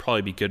it'll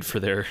probably be good for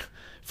their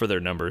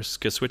numbers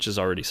because Switch is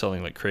already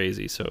selling like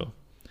crazy. So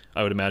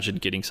I would imagine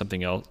getting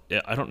something else.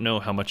 I don't know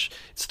how much.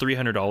 It's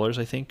 $300,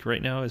 I think,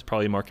 right now is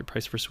probably market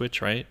price for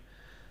Switch, right?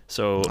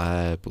 So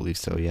I believe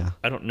so, yeah.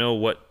 I don't know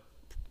what,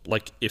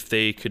 like, if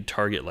they could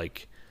target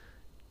like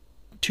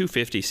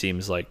 $250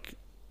 seems like,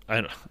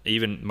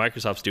 even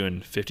Microsoft's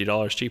doing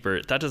 $50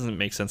 cheaper. That doesn't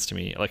make sense to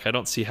me. Like, I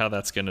don't see how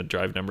that's going to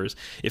drive numbers.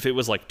 If it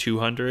was like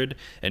 200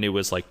 and it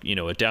was like,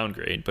 a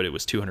downgrade, but it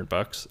was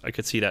 $200, I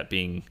could see that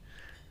being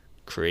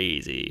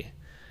crazy.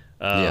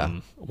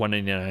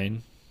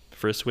 $199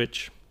 for a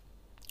Switch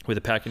with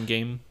a pack-in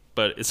game.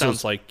 But it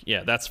sounds like,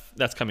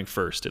 that's coming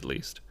first at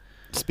least.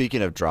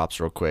 Speaking of drops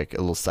real quick, a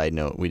little side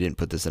note. We didn't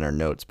put this in our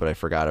notes, but I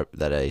forgot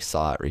that I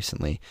saw it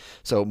recently.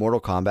 So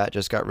Mortal Kombat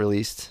just got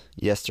released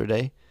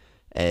yesterday,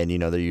 and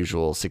their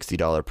usual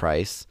 $60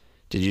 price.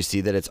 Did you see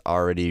that it's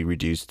already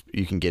reduced?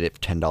 You can get it for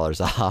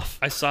 $10 off.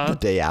 I saw the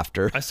day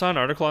after. I saw an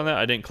article on that.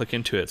 I didn't click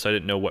into it, so I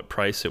didn't know what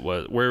price it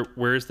was.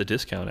 Where is the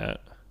discount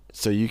at?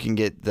 So you can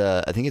get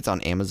I think it's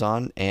on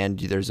Amazon, and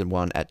there's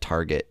one at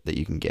Target that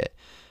you can get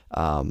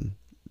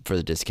for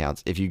the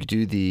discounts. If you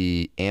do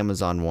the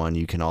Amazon one,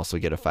 you can also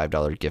get a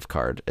 $5 gift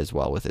card as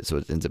well with it. So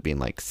it ends up being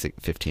like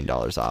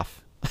 $15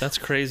 off. That's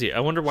crazy. I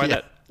wonder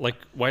why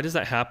why does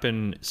that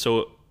happen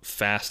so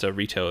fast at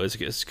retail? Is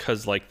it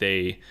because like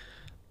their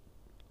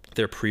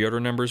pre-order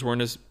numbers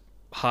weren't as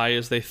high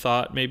as they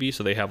thought maybe,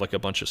 so they have like a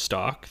bunch of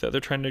stock that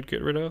they're trying to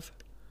get rid of?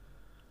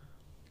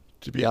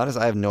 To be honest,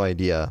 I have no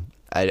idea.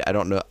 I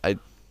don't know.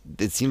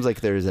 It seems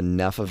like there's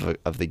enough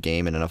of the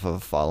game and enough of a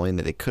following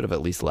that they could have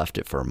at least left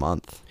it for a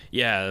month.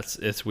 Yeah,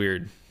 it's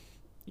weird.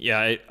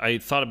 Yeah, I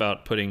thought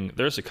about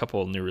there's a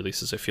couple of new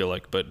releases I feel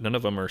like, but none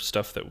of them are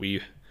stuff that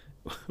we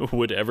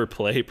would ever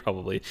play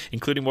probably,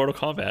 including Mortal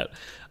Kombat.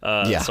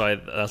 So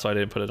that's why I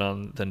didn't put it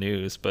on the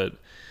news. But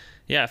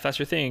yeah, if that's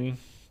your thing,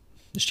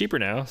 it's cheaper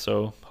now,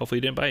 so hopefully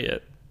you didn't buy it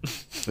yet.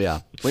 Yeah.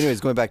 Well, anyways,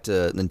 going back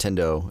to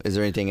Nintendo, is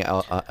there anything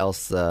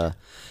else?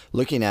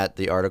 Looking at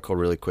the article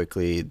really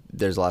quickly,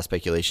 there's a lot of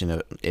speculation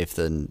of if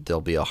there'll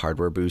be a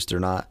hardware boost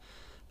or not.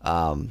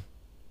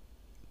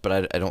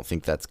 But I don't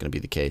think that's going to be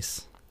the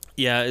case.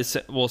 Yeah,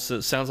 so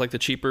it sounds like the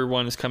cheaper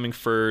one is coming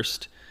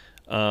first,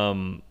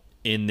 and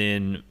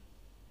then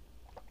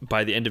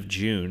by the end of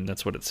June,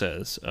 that's what it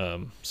says.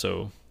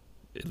 So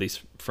at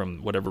least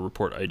from whatever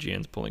report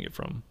IGN's pulling it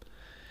from.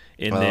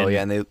 And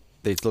and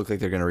they look like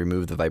they're going to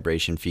remove the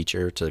vibration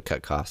feature to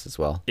cut costs as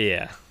well.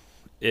 Yeah.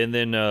 And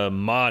then a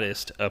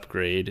modest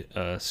upgrade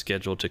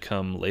scheduled to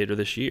come later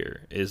this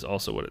year is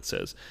also what it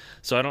says.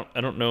 So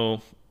I don't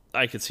know.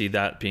 I could see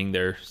that being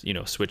their,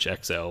 Switch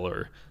XL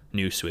or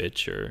new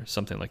Switch or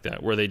something like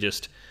that, where they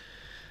just,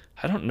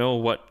 I don't know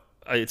what,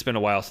 it's been a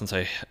while since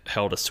I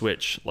held a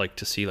Switch, like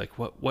to see like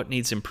what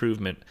needs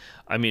improvement.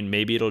 I mean,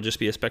 maybe it'll just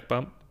be a spec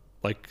bump,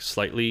 like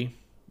slightly,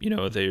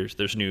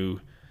 there's new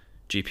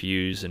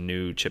GPUs and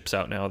new chips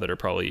out now that are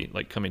probably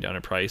like coming down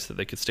in price that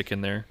they could stick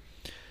in there.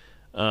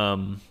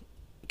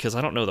 Because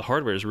I don't know, the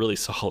hardware is really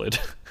solid.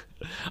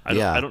 I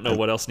don't know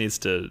what else needs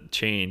to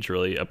change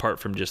really, apart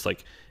from just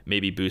like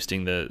maybe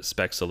boosting the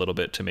specs a little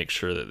bit to make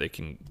sure that they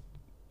can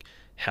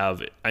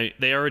have it.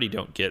 They already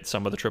don't get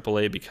some of the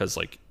AAA because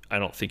like I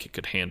don't think it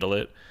could handle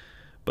it,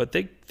 but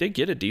they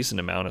get a decent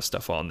amount of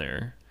stuff on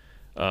there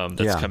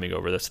that's coming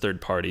over. That's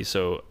third party.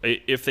 So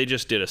if they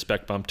just did a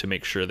spec bump to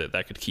make sure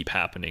that could keep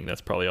happening,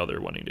 that's probably all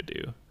they're wanting to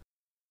do.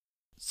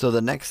 So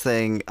the next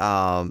thing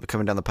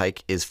coming down the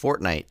pike is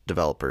Fortnite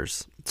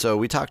developers. So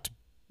we talked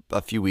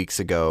a few weeks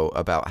ago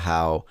about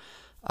how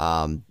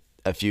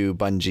a few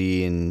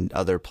Bungie and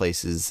other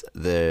places,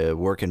 the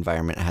work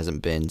environment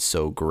hasn't been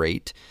so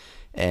great,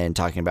 and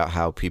talking about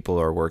how people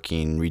are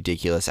working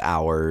ridiculous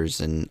hours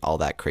and all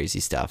that crazy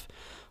stuff.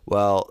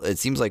 Well, it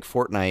seems like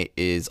Fortnite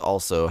is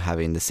also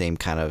having the same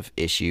kind of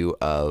issue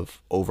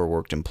of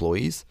overworked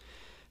employees.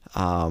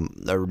 A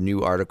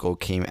new article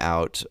came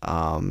out,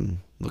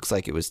 looks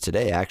like it was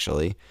today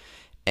actually,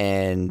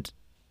 and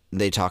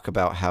they talk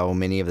about how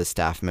many of the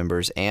staff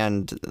members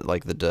and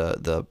like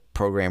the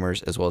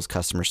programmers as well as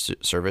customer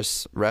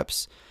service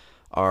reps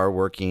are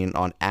working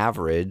on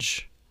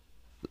average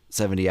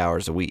 70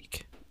 hours a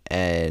week.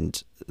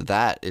 And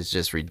that is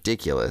just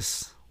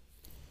ridiculous.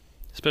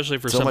 Especially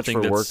for so something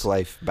much for that's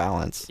work-life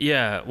balance.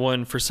 Yeah,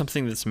 one for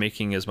something that's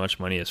making as much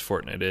money as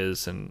Fortnite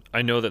is, and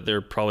I know that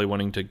they're probably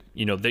wanting to,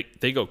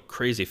 they go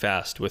crazy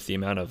fast with the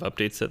amount of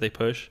updates that they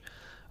push,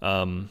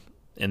 and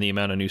the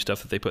amount of new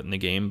stuff that they put in the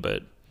game.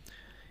 But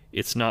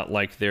it's not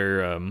like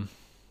they're,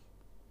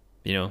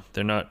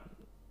 they're not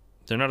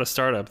a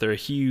startup. They're a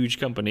huge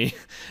company.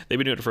 They've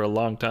been doing it for a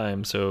long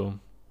time. So,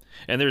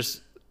 and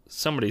there's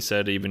somebody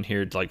said even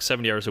here like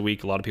 70 hours a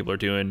week. A lot of people are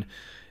doing,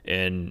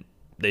 and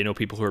they know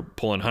people who are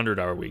pulling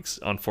 100-hour weeks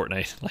on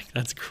Fortnite. Like,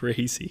 that's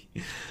crazy.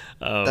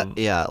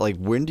 Like,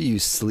 when do you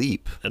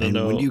sleep? I don't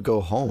know. When do you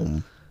go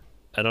home?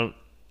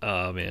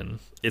 Oh man,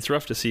 it's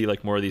rough to see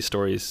like more of these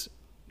stories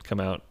come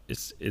out.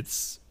 It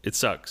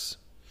sucks.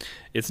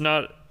 It's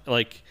not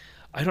like,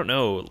 I don't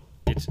know.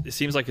 It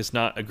seems like it's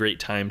not a great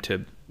time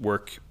to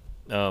work.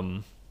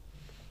 In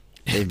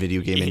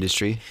video game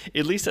industry,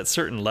 at least at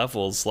certain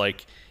levels.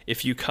 Like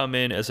if you come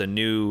in as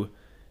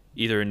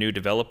either a new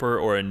developer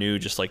or a new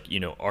just like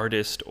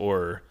artist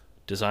or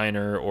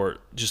designer or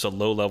just a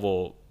low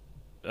level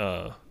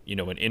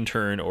an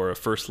intern or a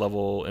first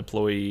level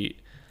employee,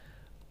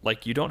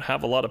 like you don't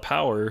have a lot of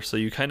power, so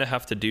you kind of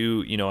have to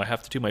do I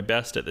have to do my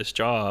best at this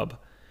job,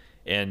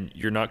 and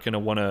you're not going to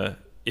want to,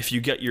 if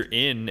you get your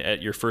in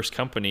at your first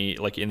company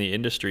like in the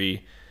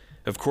industry,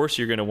 of course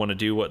you're going to want to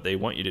do what they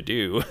want you to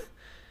do.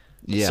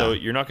 Yeah. So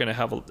you're not going to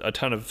have a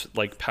ton of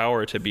like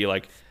power to be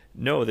like,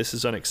 no, this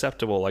is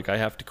unacceptable, like I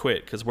have to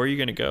quit, because where are you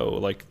going to go?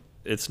 Like,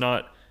 it's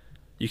not,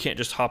 you can't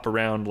just hop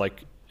around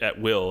like at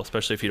will,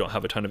 especially if you don't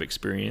have a ton of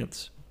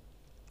experience.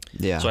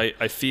 Yeah. So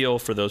I feel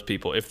for those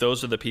people. If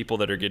those are the people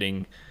that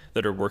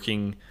are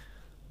working,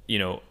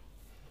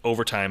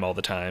 overtime all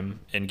the time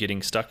and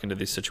getting stuck into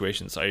these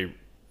situations, I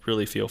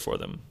really feel for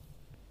them.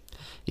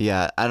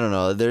 Yeah, I don't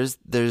know. There's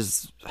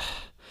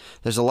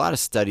a lot of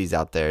studies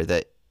out there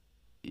that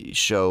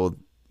show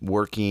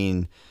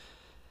working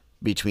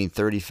between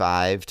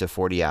 35 to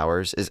 40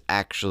 hours is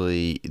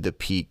actually the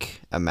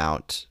peak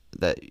amount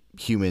that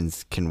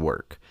humans can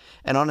work.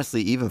 And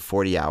honestly, even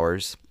 40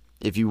 hours,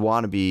 if you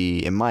want to be,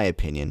 in my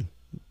opinion,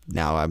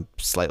 now I'm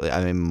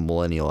a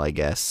millennial, I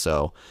guess,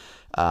 so,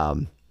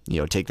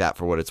 take that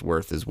for what it's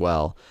worth as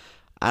well.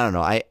 I don't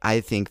know. I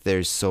think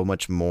there's so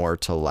much more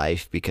to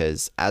life,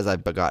 because as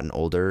I've gotten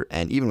older,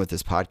 and even with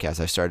this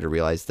podcast, I started to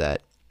realize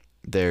that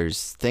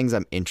there's things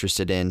I'm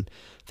interested in,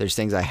 there's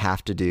things I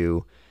have to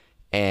do,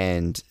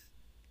 and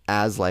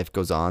as life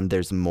goes on,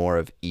 there's more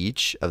of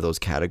each of those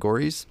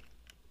categories.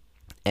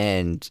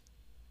 And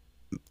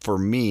for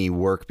me,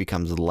 work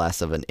becomes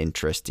less of an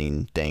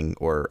interesting thing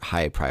or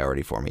high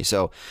priority for me.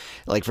 So,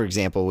 like, for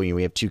example,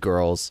 we have two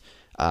girls.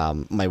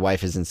 My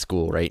wife is in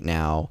school right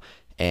now,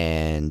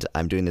 and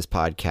I'm doing this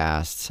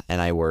podcast, and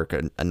I work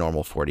a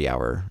normal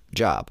 40-hour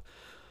job.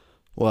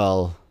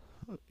 Well,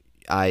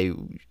 I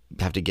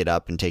have to get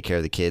up and take care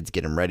of the kids,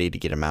 get them ready to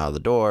get them out of the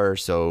door.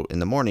 So in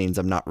the mornings,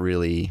 I'm not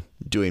really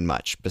doing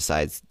much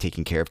besides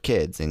taking care of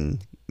kids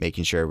and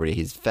making sure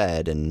everybody's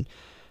fed and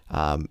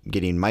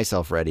getting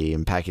myself ready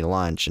and packing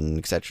lunch and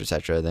et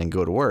cetera, then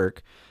go to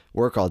work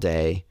all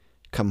day,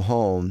 come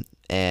home.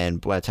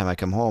 And by the time I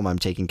come home, I'm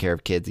taking care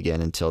of kids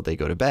again until they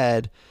go to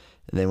bed.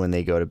 And then when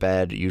they go to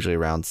bed, usually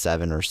around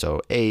 7 or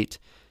so, 8,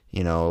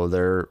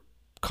 they're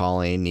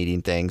calling,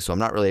 needing things. So I'm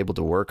not really able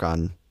to work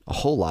on a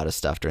whole lot of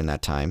stuff during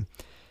that time.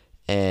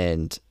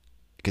 And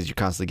because you're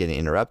constantly getting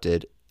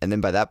interrupted. And then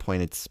by that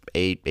point, it's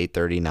 8,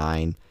 8:30,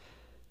 9.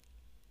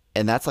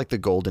 And that's like the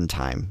golden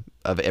time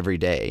of every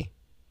day.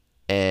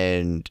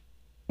 And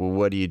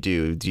what do?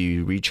 Do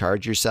you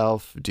recharge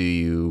yourself? Do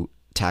you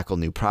tackle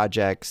new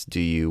projects? Do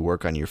you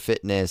work on your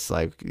fitness?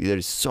 Like,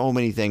 there's so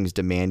many things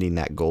demanding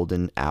that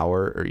golden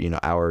hour or,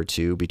 hour or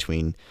two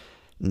between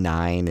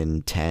 9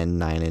 and 10,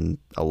 9 and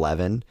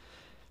 11,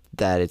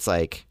 that it's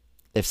like,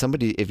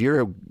 if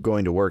you're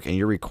going to work and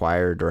you're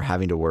required or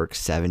having to work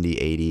 70,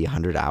 80,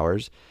 100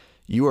 hours,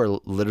 you are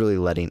literally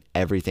letting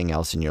everything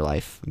else in your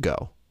life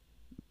go.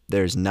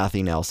 There's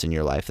nothing else in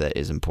your life that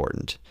is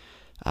important.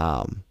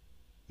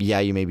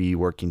 You may be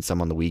working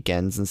some on the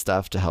weekends and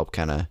stuff to help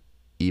kind of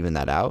even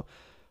that out,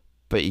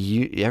 but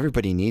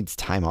everybody needs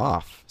time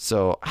off.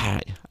 So I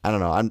don't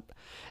know.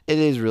 It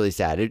is really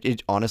sad.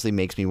 It honestly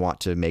makes me want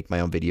to make my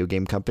own video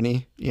game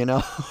company,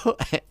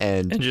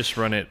 and just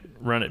run it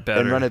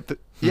better. And run it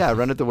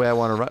the way I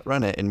want to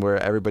run it, and where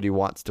everybody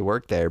wants to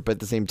work there. But at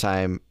the same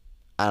time,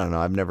 I don't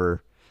know.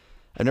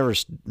 I've never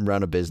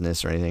run a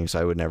business or anything, so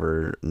I would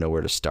never know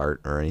where to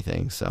start or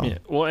anything. So Yeah.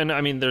 Well, and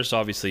I mean, there's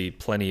obviously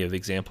plenty of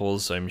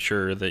examples, I'm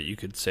sure, that you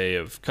could say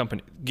of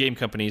game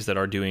companies that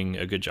are doing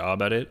a good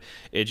job at it.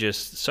 It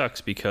just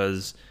sucks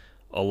because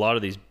a lot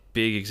of these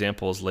big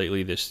examples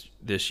lately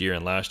this year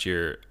and last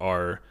year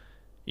are,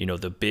 you know,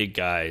 the big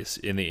guys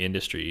in the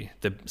industry.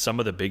 Some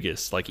of the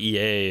biggest, like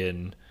EA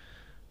and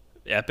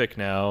Epic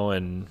now,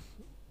 and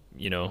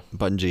you know,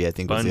 Bungie, I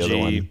think, was the other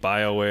one.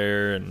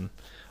 BioWare, and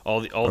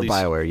all these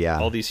BioWare, yeah.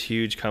 all these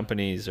huge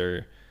companies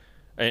are,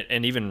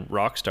 and even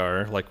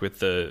Rockstar, like with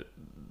the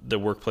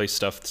workplace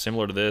stuff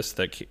similar to this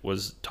that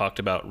was talked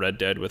about, Red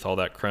Dead with all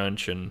that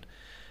crunch. And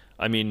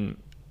I mean,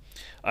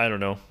 I don't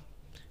know.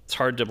 It's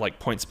hard to like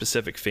point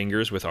specific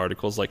fingers with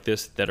articles like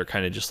this that are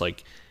kind of just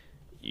like,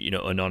 you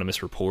know,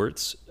 anonymous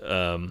reports.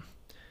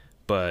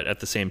 But at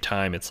the same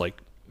time, it's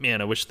like,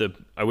 man, I wish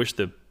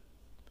the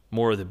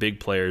more of the big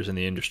players in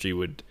the industry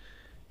would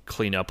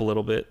clean up a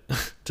little bit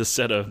to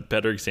set a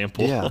better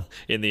example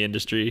in the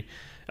industry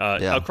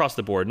across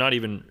the board, not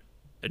even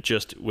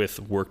just with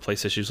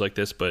workplace issues like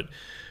this, but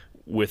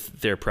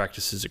with their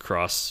practices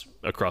across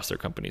their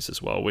companies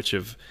as well, which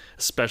have,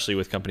 especially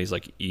with companies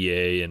like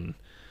EA and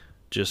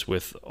just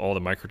with all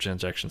the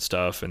microtransaction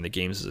stuff and the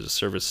games as a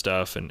service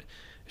stuff, and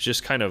it's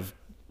just kind of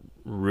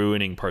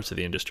ruining parts of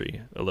the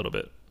industry a little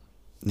bit.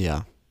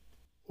 Yeah.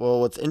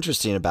 Well, what's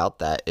interesting about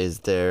that is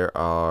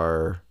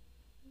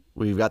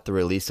we've got the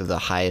release of the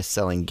highest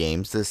selling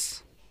games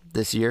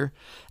this year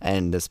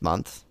and this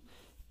month,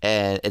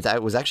 and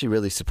it was actually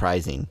really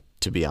surprising,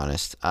 to be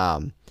honest.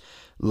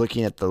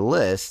 Looking at the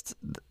list,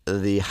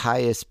 the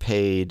highest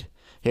paid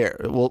here,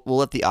 we'll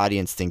let the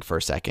audience think for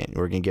a second.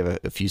 We're gonna give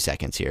a few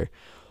seconds here.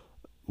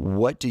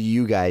 What do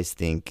you guys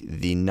think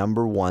the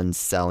number one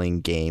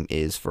selling game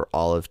is for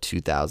all of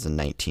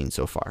 2019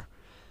 so far?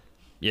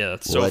 Yeah,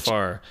 that's so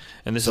far.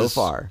 And this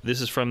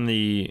is from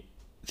the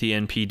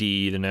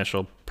NPD, the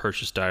National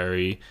Purchase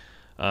Diary.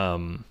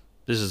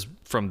 This is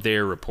from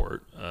their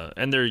report,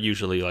 and they're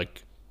usually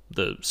like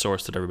the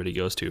source that everybody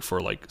goes to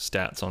for like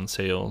stats on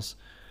sales.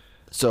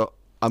 So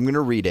I'm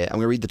gonna read it. I'm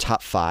gonna read the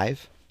top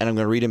 5, and I'm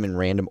gonna read them in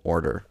random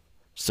order,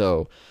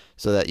 so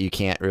that you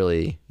can't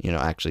really, you know,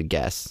 actually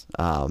guess,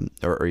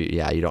 or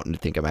you don't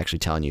think I'm actually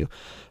telling you.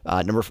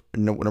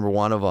 Number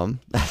one of them,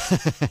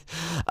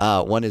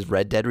 one is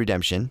Red Dead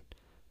Redemption.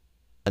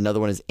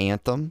 Another one is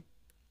Anthem.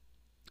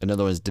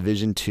 Another one is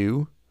Division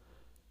 2.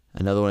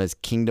 Another one is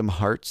Kingdom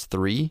Hearts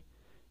 3.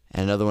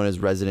 And another one is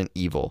Resident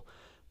Evil.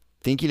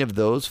 Thinking of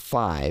those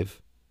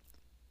 5,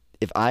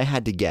 if I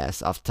had to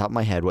guess off the top of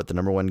my head what the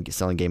number one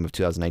selling game of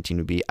 2019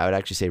 would be, I would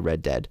actually say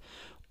Red Dead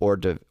or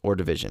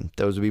Division.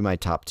 Those would be my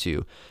top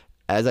 2.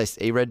 As I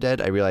say Red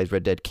Dead, I realized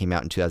Red Dead came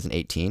out in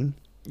 2018.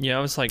 Yeah,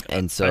 I was like,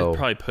 and so I'd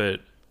probably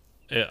put.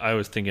 I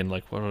was thinking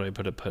like, what would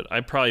I put?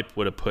 I probably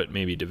would have put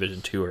maybe Division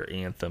 2 or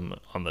Anthem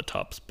on the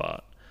top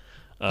spot.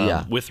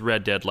 With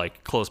Red Dead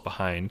like close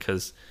behind,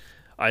 because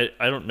I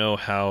don't know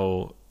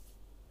how,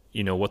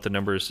 you know, what the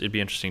numbers. It'd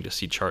be interesting to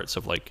see charts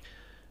of like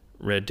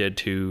Red Dead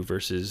 2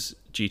 versus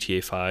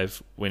GTA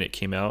 5 when it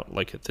came out,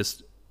 like at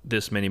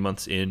this many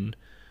months in,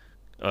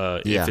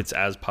 if it's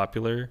as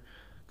popular.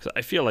 Because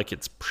I feel like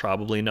it's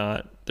probably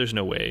not. There's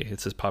no way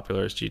it's as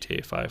popular as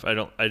GTA 5.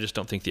 I just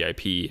don't think the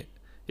IP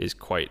is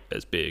quite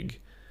as big,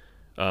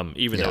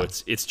 even though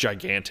it's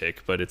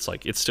gigantic, but it's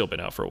like it's still been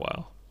out for a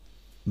while.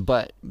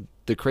 But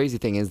the crazy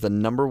thing is the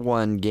number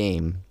one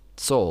game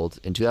sold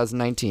in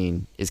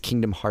 2019 is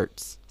Kingdom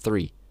Hearts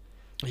 3.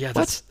 Yeah,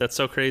 that's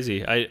so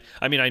crazy. I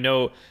mean, I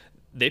know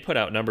they put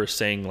out numbers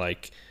saying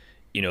like,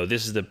 you know,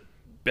 this is the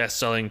best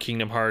selling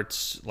Kingdom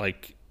Hearts,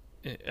 like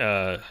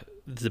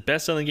the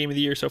best selling game of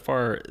the year so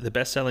far, the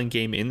best selling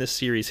game in the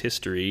series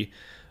history.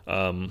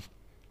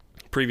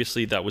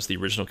 Previously, that was the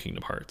original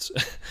Kingdom Hearts,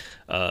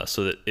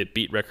 so that it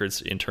beat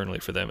records internally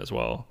for them as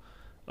well.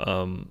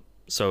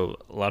 So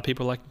a lot of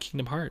people like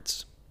Kingdom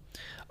Hearts.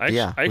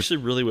 I actually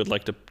really would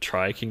like to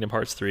try Kingdom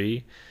Hearts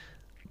 3,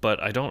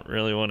 but I don't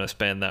really want to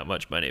spend that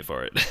much money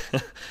for it.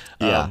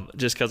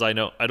 Just because I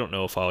don't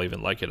know if I'll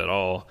even like it at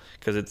all,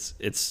 because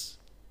it's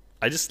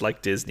I just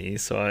like Disney,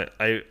 so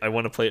I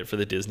want to play it for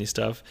the Disney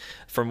stuff.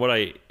 From what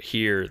I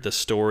hear, the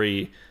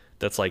story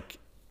that's like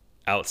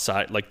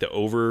outside, like the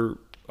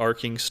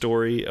overarching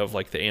story of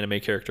like the anime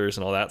characters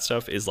and all that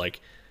stuff is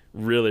like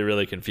really,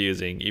 really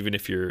confusing, even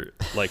if you're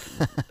like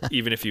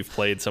even if you've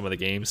played some of the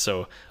games.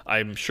 So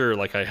I'm sure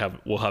like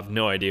we'll have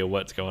no idea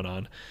what's going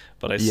on,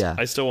 but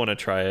I still want to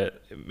try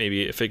it.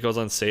 Maybe if it goes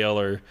on sale,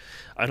 or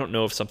I don't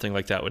know if something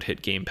like that would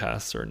hit Game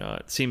Pass or not.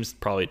 It seems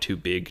probably too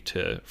big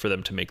for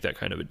them to make that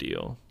kind of a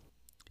deal.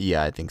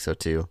 Yeah, I think so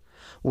too.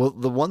 Well,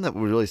 the one that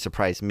would really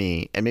surprise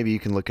me, and maybe you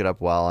can look it up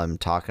while I'm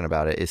talking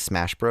about it, is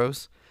Smash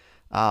Bros.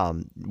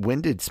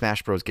 When did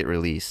Smash Bros get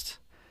released?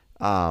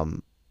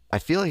 I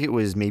feel like it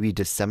was maybe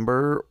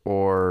December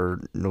or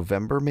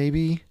November,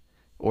 maybe,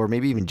 or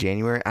maybe even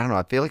January. I don't know.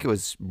 I feel like it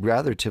was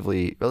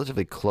relatively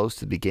close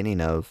to the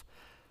beginning of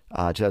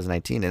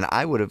 2019. And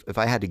I would have, if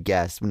I had to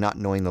guess, not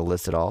knowing the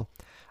list at all,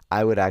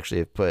 I would actually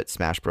have put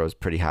Smash Bros.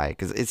 Pretty high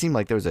because it seemed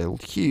like there was a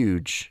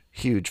huge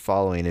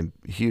following and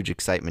huge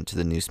excitement to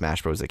the new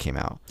Smash Bros. That came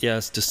out. Yeah,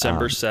 it's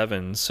December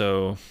 7.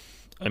 So,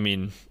 I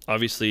mean,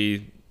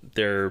 obviously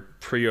their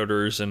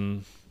pre-orders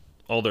and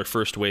all their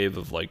first wave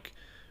of like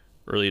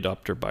early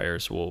adopter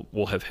buyers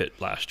will have hit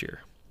last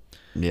year.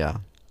 Yeah.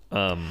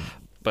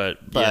 But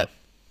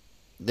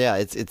yeah,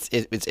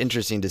 it's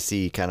interesting to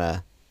see kind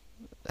of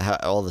how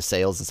all the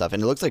sales and stuff,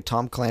 and it looks like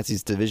Tom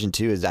Clancy's Division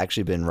 2 has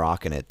actually been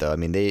rocking it though. I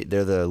mean,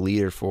 they're the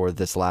leader for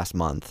this last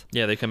month.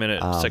 Yeah, they come in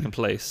at second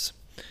place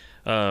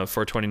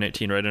for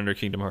 2019, right under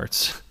Kingdom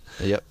Hearts.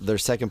 Yep, they're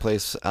second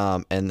place.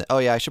 And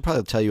I should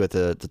probably tell you what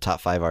the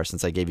top 5 are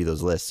since I gave you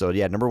those lists. So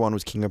yeah, number 1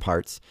 was Kingdom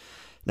Hearts.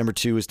 Number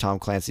 2 is Tom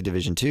Clancy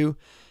Division 2.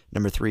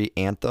 Number 3,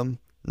 Anthem.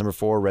 Number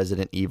 4,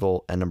 Resident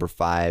Evil. And number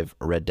 5,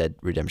 Red Dead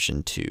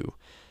Redemption 2.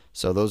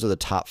 So those are the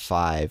top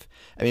 5.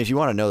 I mean, if you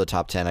want to know the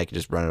top 10, I could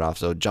just run it off.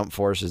 So Jump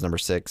Force is number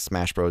 6.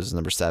 Smash Bros. Is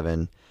number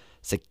 7.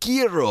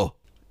 Sekiro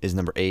is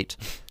number 8.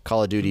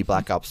 Call of Duty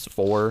Black Ops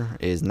 4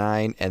 is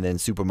 9. And then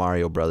Super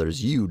Mario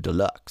Brothers U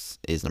Deluxe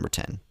is number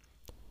 10.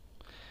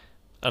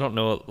 I don't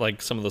know,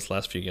 like some of those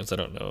last few games, I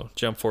don't know.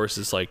 Jump Force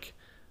is like,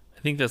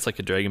 I think that's like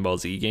a Dragon Ball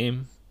Z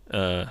game.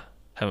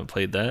 Haven't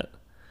played that.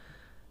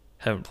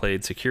 Haven't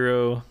played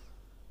Sekiro.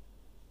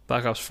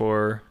 Black Ops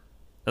 4.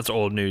 That's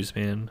old news,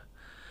 man.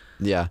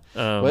 Yeah.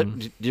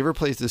 Did you ever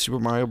play the Super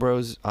Mario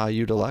Bros.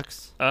 U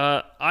Deluxe?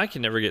 I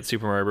can never get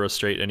Super Mario Bros.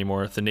 Straight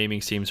anymore. The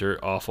naming schemes are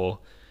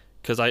awful.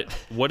 Because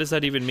what does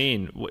that even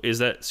mean? Is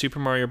that Super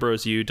Mario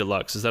Bros. U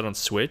Deluxe? Is that on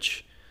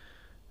Switch?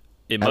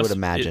 I would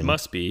imagine. It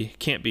must be.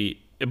 Can't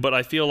be. But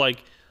I feel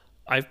like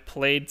I've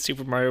played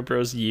Super Mario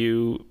Bros.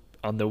 U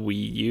on the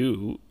Wii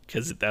U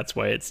because that's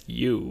why it's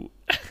U.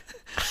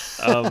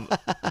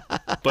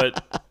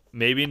 But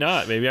maybe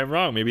not. Maybe I'm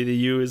wrong. Maybe the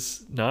U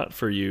is not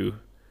for you.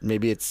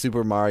 Maybe it's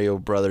Super Mario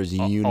Brothers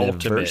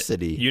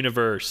University. Ultimate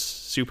Universe.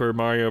 Super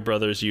Mario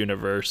Brothers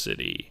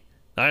University.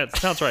 That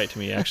sounds right to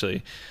me,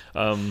 actually.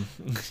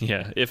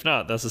 Yeah. If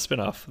not, that's a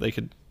spinoff. They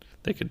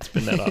could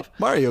spin that off.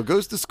 Mario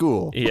goes to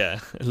school. Yeah.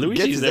 Luigi's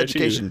gets his there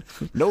education.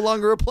 too. No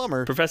longer a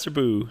plumber. Professor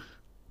Boo.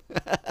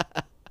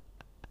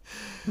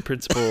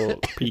 Principal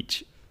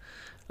Peach.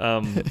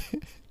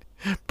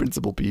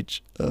 Principal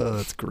Peach. Oh,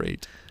 that's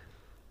great.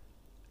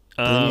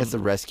 Then he has to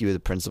rescue the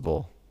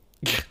principal.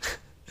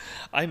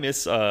 I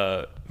miss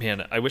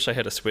man, I wish I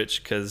had a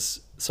Switch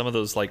because some of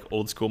those like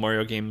old school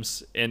Mario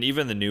games and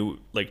even the new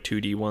like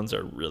 2D ones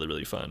are really,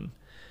 really fun.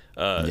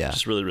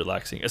 Just really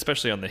relaxing,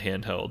 especially on the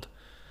handheld.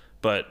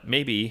 But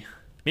maybe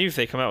if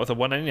they come out with a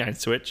 $199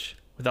 Switch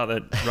without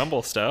that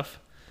Rumble stuff.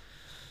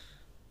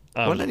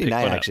 $199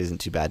 actually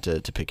isn't too bad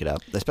to pick it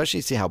up,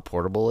 especially see how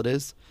portable it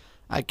is.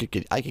 I could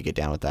get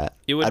down with that.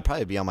 I'd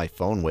probably be on my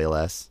phone way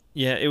less.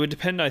 Yeah, it would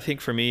depend, I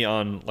think, for me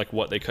on like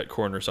what they cut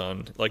corners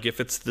on. Like if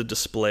it's the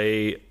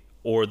display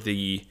or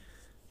the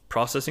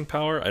processing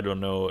power, I don't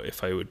know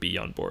if I would be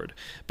on board.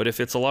 But if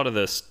it's a lot of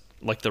this,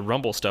 like the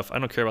Rumble stuff, I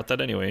don't care about that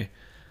anyway.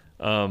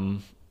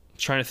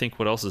 Trying to think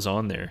what else is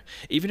on there.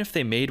 Even if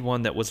they made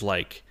one that was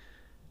like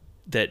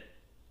that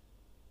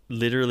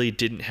literally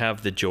didn't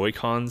have the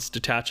Joy-Cons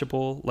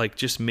detachable, like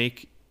just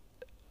make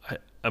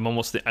I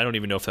don't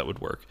even know if that would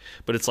work,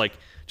 but it's like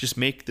just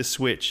make the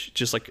Switch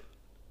just like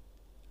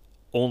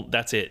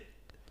that's it.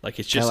 Like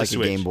it's just like a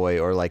Switch. Game Boy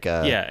or like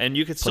a and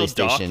you could still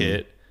dock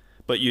it,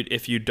 but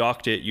if you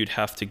docked it, you'd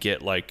have to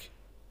get like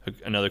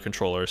another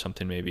controller or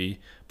something maybe.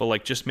 But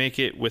like just make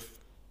it with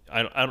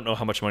I don't know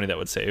how much money that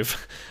would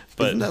save,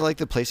 but isn't that like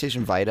the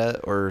PlayStation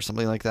Vita or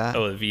something like that?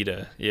 Oh, the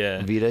Vita,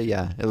 yeah. Vita,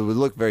 yeah. It would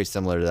look very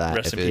similar to that.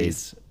 Rest in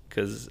peace,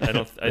 because I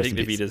think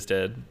the Vita's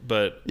dead,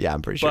 but yeah,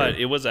 I'm pretty sure. But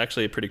it was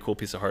actually a pretty cool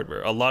piece of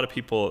hardware. A lot of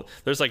people,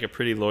 there's like a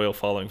pretty loyal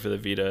following for the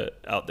Vita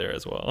out there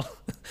as well.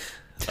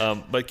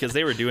 But because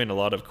they were doing a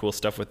lot of cool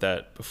stuff with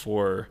that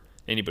before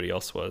anybody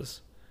else was.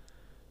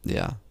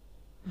 Yeah.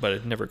 But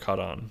it never caught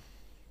on.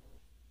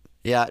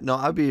 Yeah, no,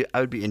 I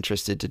would be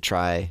interested to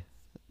try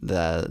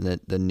the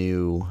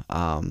new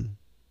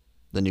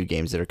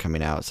games that are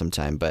coming out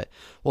sometime, but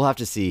we'll have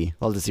to see.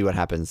 We'll have to see what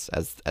happens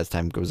as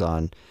time goes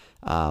on.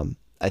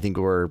 I think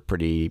we're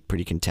pretty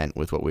content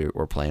with what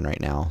we're playing right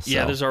now. So.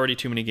 Yeah, there's already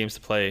too many games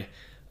to play.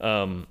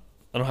 I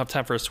don't have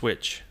time for a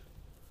Switch.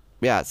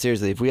 Yeah,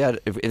 seriously, if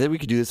we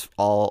could do this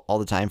all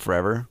the time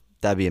forever,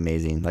 that'd be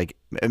amazing. Like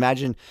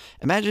imagine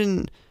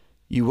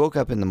you woke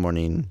up in the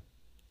morning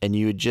and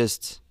you would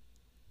just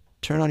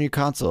turn on your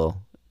console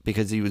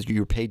because you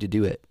were paid to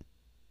do it.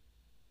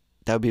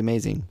 That would be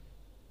amazing.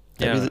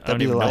 I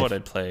don't even know what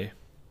I'd play.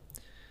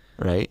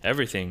 Right?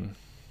 Everything.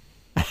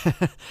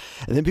 And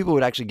then people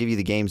would actually give you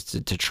the games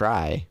to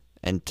try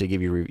and to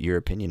give you your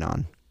opinion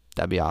on.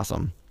 That'd be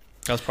awesome.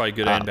 That was probably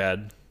good and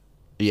bad.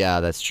 Yeah,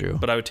 that's true.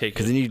 But I would take it.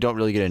 Because then you don't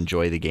really get to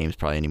enjoy the games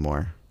probably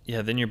anymore.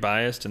 Yeah, then you're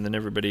biased, and then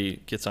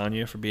everybody gets on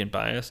you for being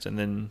biased, and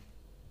then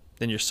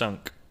you're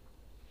sunk.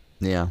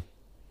 Yeah.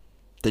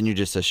 Then you're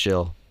just a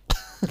shill.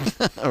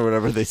 Or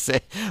whatever they say.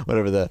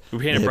 Whatever we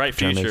paint a bright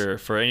future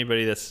for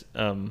anybody that's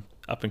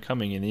up and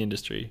coming in the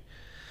industry.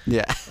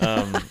 Yeah.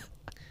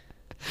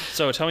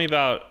 So tell me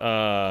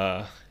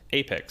about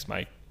Apex,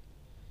 Mike?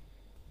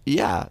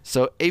 Yeah,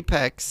 so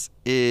Apex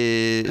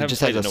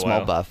just has a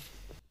small buff.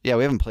 Yeah,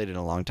 we haven't played it in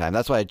a long time.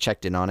 That's why I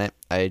checked in on it.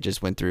 I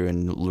just went through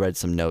and read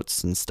some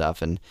notes and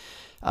stuff, and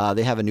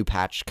they have a new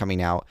patch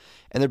coming out.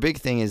 And their big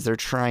thing is they're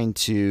trying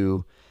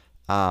to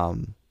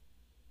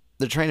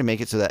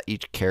make it so that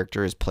each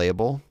character is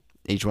playable,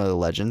 each one of the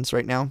legends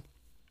right now.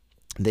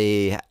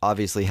 They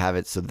obviously have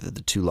it so that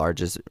the two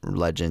largest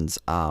legends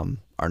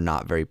are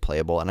not very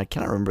playable, and I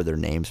cannot remember their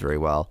names very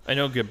well. I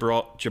know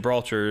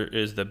Gibraltar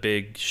is the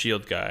big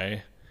shield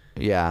guy.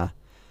 Yeah.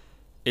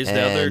 Is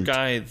the other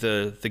guy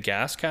the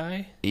gas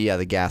guy? Yeah,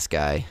 the gas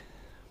guy.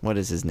 What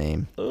is his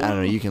name? I don't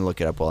know. You can look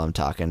it up while I'm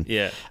talking.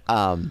 Yeah.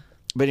 But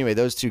anyway,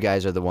 those two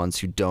guys are the ones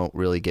who don't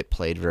really get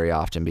played very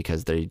often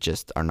because they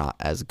just are not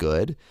as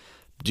good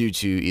due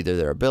to either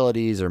their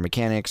abilities or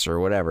mechanics or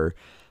whatever.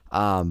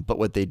 But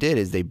what they did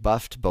is they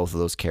buffed both of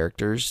those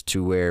characters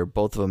to where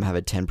both of them have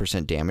a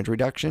 10% damage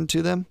reduction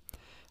to them.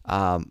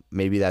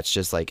 Maybe that's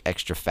just like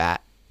extra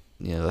fat.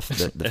 You know,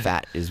 the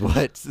fat is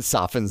what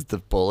softens the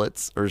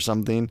bullets or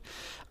something.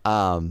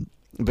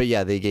 But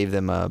yeah, they gave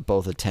them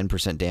both a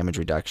 10% damage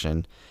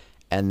reduction.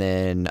 And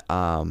then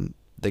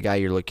the guy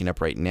you're looking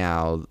up right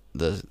now,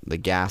 the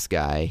gas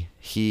guy,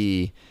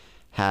 he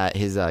had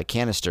his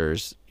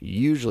canisters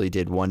usually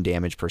did 1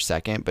 damage per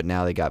second, but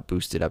now they got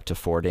boosted up to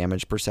 4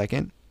 damage per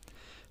second.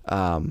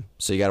 So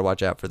you got to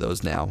watch out for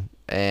those now.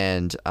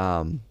 And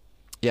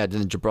yeah,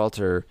 then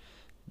Gibraltar,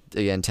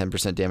 again,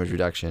 10% damage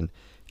reduction.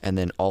 And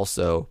then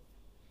also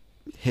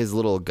his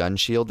little gun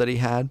shield that he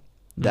had,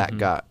 that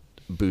got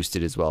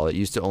boosted as well. It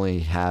used to only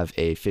have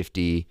a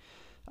 50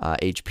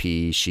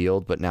 HP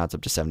shield, but now it's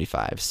up to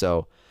 75.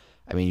 So,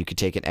 I mean, you could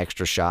take an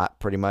extra shot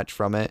pretty much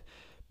from it.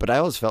 But I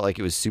always felt like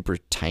it was super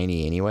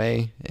tiny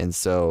anyway. And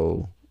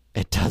so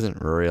it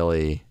doesn't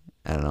really,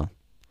 I don't know.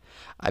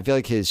 I feel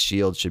like his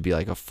shield should be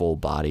like a full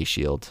body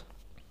shield.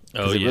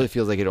 Because it really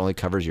feels like it only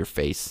covers your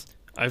face.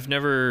 I've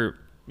never,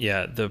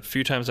 the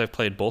few times I've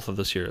played both of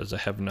those heroes, I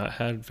have not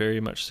had very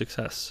much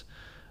success.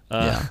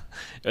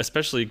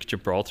 Especially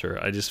Gibraltar.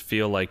 I just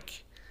feel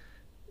like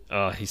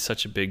he's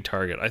such a big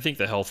target. I think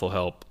the health will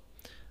help.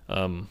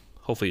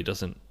 Hopefully it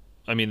doesn't.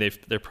 I mean,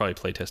 they're probably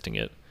playtesting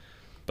it.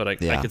 But I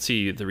could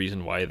see the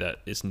reason why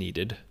that is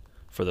needed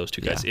for those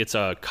two guys. Yeah. It's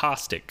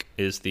Caustic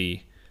is the...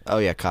 Oh,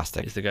 yeah,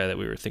 Caustic. Is the guy that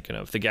we were thinking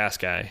of. The gas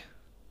guy.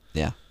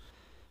 Yeah.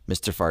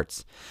 Mr.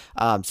 Farts.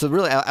 So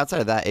really,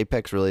 outside of that,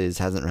 Apex really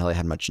hasn't really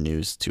had much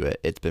news to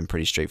it. It's been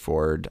pretty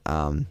straightforward.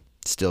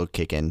 Still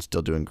kicking,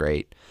 still doing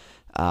great.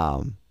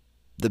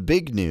 The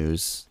biggest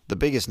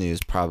news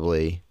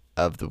probably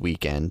of the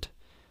weekend,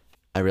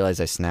 I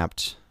realized I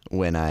snapped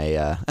when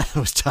I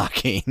was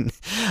talking.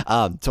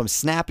 So I'm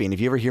snapping. If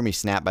you ever hear me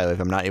snap, by the way, if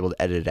I'm not able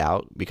to edit it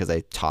out because I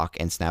talk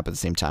and snap at the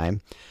same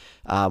time,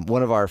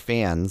 one of our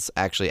fans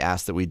actually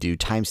asked that we do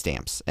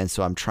timestamps. And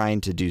so I'm trying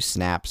to do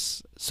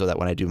snaps so that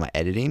when I do my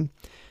editing,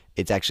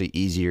 it's actually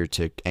easier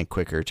and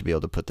quicker to be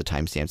able to put the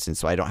timestamps in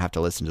so I don't have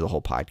to listen to the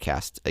whole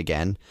podcast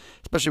again,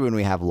 especially when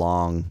we have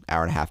long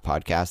hour-and-a-half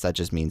podcasts. That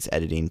just means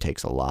editing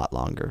takes a lot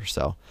longer.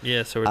 So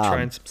yeah, so we're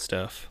trying some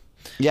stuff.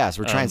 Yes,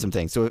 we're trying some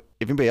things. So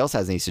if anybody else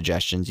has any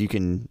suggestions, you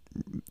can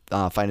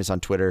find us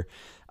on Twitter.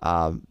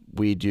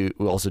 We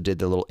also did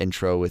the little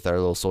intro with our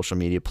little social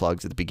media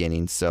plugs at the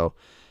beginning. So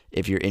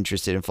if you're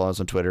interested in following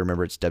us on Twitter,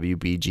 remember it's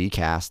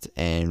WBGcast,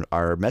 and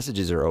our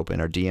messages are open,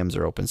 our DMs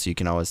are open, so you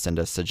can always send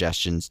us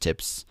suggestions,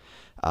 tips,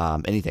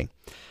 anything.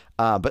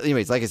 But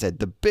anyways, like I said,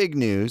 the big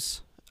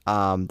news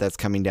that's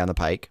coming down the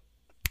pike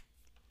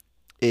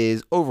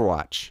is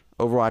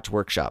Overwatch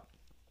Workshop.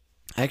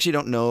 I actually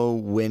don't know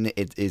when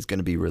it is going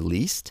to be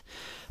released,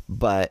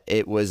 but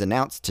it was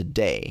announced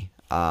today,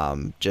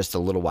 just a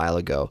little while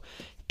ago,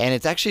 and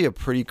it's actually a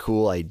pretty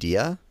cool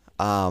idea.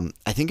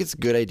 I think it's a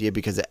good idea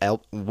because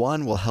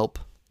one will help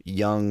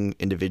young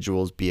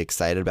individuals be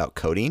excited about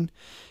coding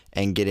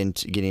and getting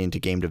into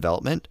game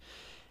development.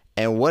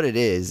 And what it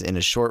is, in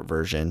a short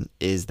version,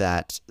 is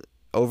that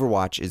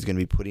Overwatch is going to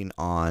be putting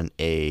in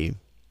a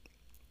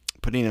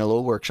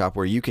little workshop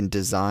where you can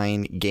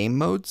design game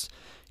modes,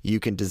 you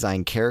can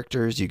design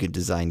characters, you can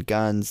design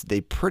guns.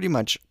 They pretty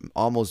much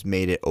almost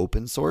made it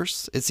open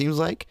source, it seems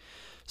like,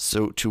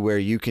 so to where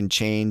you can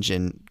change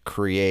and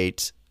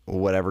create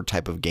whatever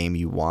type of game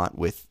you want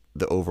with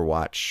the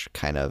Overwatch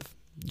kind of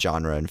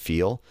genre and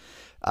feel.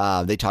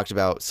 They talked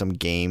about some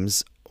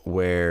games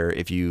where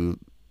if you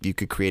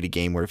could create a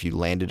game where if you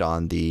landed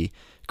on the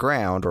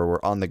ground or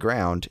were on the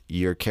ground,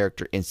 your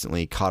character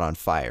instantly caught on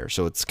fire.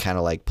 So it's kind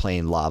of like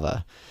playing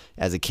lava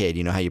as a kid.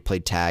 You know how you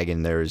played tag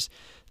and there's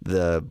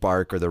the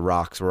bark or the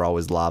rocks were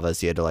always lava,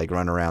 so you had to like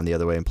run around the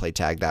other way and play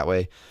tag that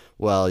way?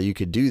 Well, you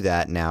could do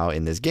that now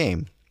in this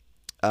game.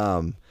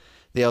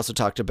 They also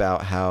talked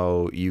about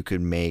how you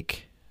could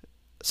make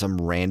some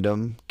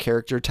random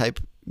character type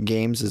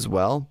games as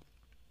well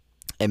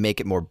and make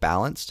it more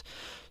balanced.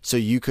 So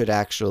you could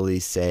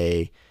actually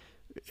say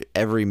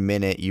every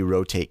minute you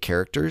rotate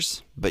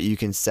characters, but you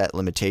can set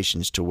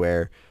limitations to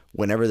where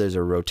whenever there's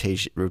a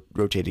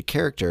rotated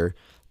character,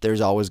 there's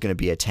always going to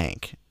be a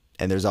tank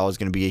and there's always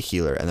going to be a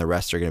healer and the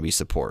rest are going to be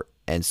support.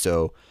 And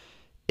so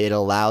it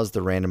allows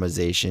the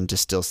randomization to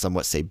still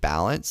somewhat stay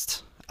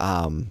balanced,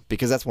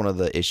 because that's one of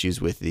the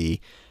issues with the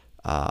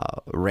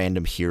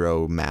random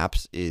hero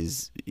maps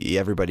is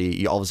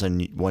everybody, all of a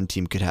sudden one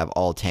team could have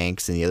all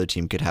tanks and the other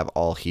team could have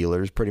all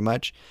healers pretty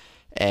much,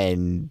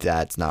 and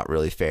that's not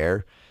really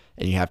fair,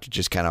 and you have to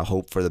just kind of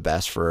hope for the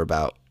best for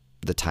about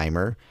the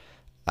timer.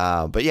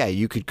 But yeah,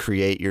 you could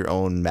create your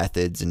own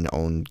methods and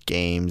own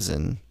games,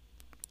 and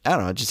I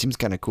don't know, it just seems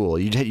kind of cool.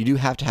 You do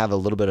have to have a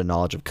little bit of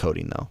knowledge of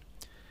coding though.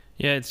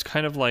 Yeah, it's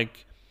kind of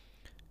like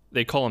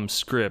they call them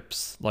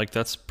scripts. Like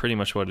that's pretty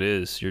much what it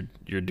is.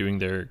 You're doing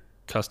their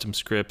custom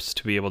scripts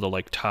to be able to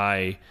like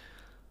tie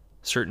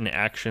certain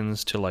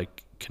actions to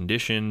like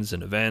conditions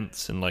and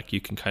events, and like you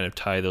can kind of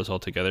tie those all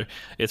together.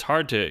 It's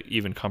hard to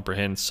even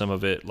comprehend some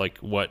of it, like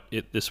what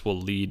this will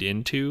lead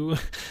into,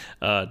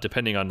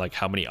 depending on like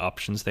how many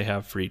options they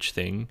have for each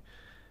thing.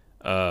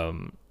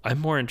 I'm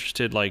more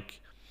interested, like,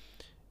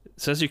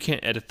 it says you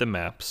can't edit the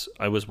maps.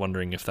 I was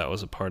wondering if that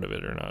was a part of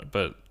it or not,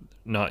 but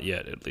not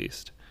yet, at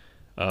least.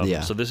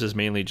 So this is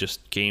mainly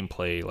just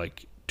gameplay,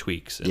 like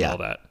tweaks and all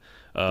that.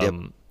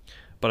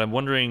 But I'm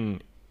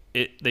wondering,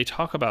 they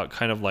talk about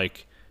kind of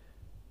like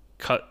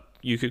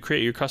you could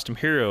create your custom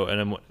hero,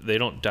 and they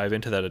don't dive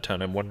into that a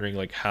ton. I'm wondering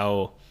like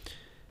how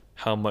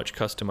much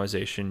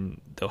customization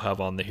they'll have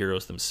on the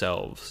heroes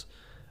themselves.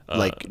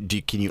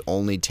 Can you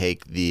only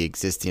take the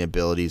existing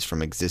abilities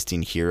from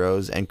existing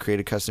heroes and create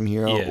a custom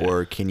hero,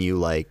 or can you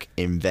like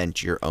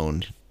invent your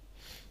own?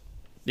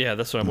 Yeah,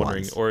 that's what I'm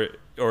wondering.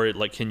 Or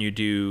like, can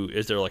you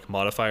is there like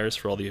modifiers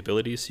for all the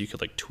abilities so you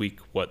could like tweak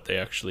what they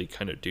actually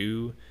kind of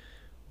do,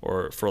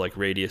 or for like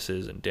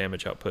radiuses and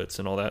damage outputs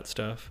and all that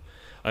stuff?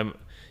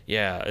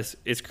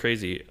 It's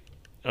crazy.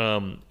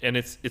 And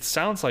it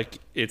sounds like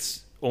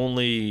it's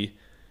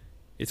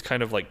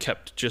kind of like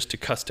kept just to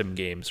custom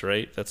games,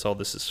 right? That's all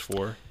this is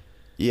for.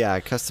 Yeah,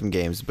 custom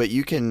games, but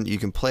you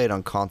can play it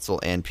on console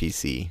and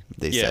PC.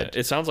 They said.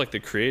 It sounds like the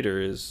creator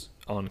is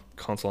on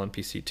console and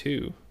PC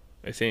too,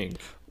 I think.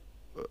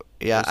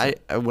 Yeah,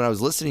 when I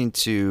was listening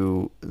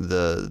to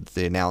the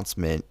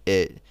announcement,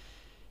 I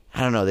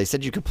don't know. They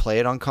said you could play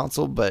it on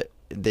console, but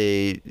it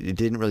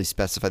didn't really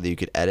specify that you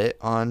could edit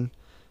on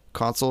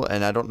console.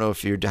 And I don't know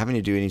if you're having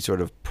to do any sort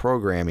of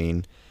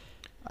programming.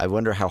 I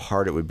wonder how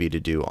hard it would be to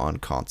do on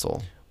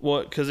console.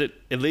 Well, because at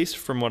least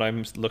from what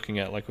I'm looking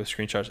at, like with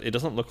screenshots, it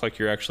doesn't look like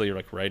you're actually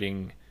like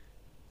writing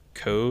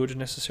code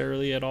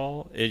necessarily at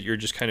all. You're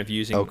just kind of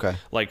using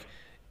like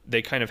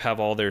they kind of have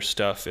all their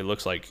stuff. It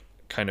looks like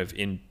kind of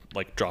in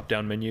like drop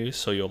down menus.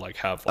 So you'll like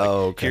have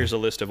like here's a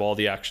list of all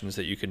the actions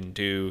that you can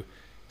do.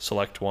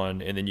 Select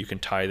one, and then you can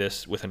tie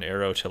this with an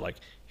arrow to like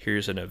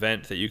here's an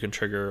event that you can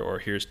trigger, or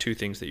here's two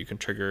things that you can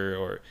trigger,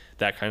 or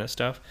that kind of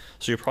stuff.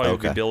 So you're probably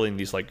be building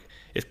these like,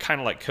 it's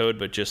kind of like code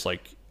but just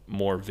like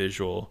more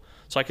visual.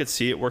 So I could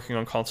see it working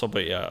on console,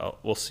 but yeah,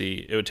 we'll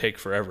see. It would take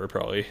forever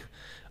probably.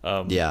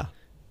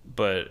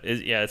 But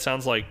it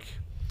sounds like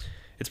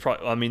it's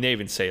probably, I mean, they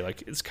even say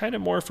like it's kind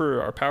of more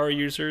for our power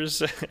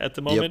users at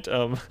the moment.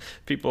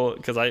 People,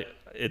 because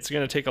it's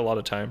going to take a lot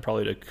of time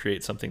probably to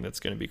create something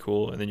that's going to be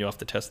cool, and then you'll have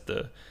to test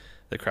the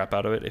crap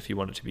out of it if you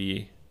want it to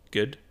be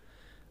good.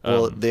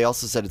 Well, they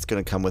also said it's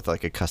going to come with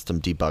like a custom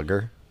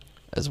debugger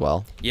as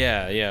well.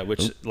 Yeah,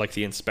 which like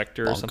the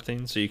inspector or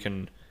something, so you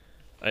can.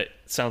 It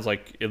sounds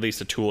like at least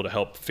a tool to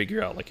help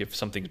figure out like if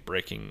something's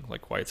breaking,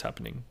 like why it's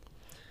happening.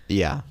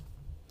 Yeah.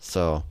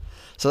 So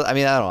I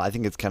mean, I don't know. I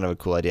think it's kind of a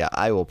cool idea.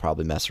 I will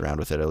probably mess around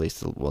with it at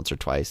least once or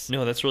twice.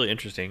 No, that's really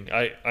interesting.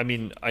 I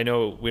mean, I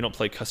know we don't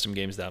play custom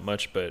games that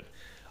much, but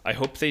I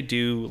hope they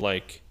do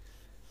like.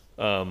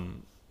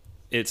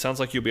 It sounds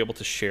like you'll be able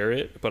to share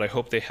it, but I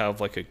hope they have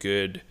like a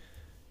good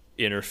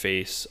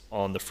interface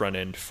on the front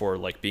end for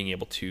like being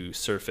able to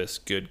surface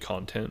good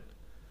content.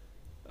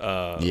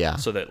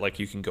 So that like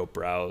you can go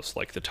browse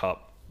like the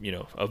top,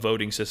 a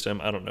voting system.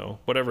 I don't know,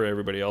 whatever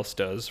everybody else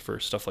does for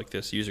stuff like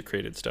this, user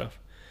created stuff.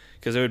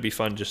 Because it would be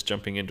fun just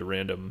jumping into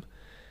random,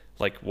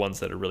 like ones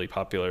that are really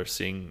popular,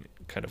 seeing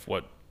kind of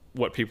what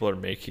people are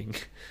making.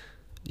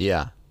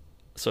 Yeah.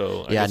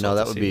 So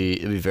that would be,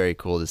 it'd be very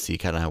cool to see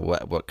kind of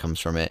what comes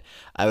from it.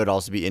 I would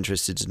also be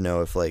interested to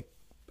know if like,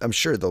 I'm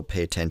sure they'll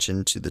pay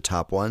attention to the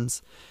top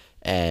ones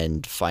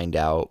and find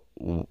out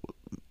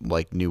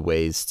like new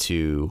ways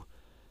to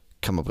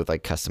come up with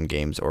like custom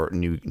games or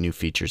new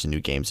features and new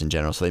games in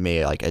general. So they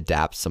may like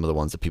adapt some of the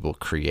ones that people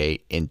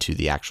create into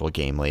the actual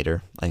game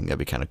later. I think that'd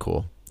be kind of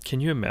cool. Can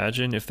you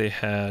imagine if they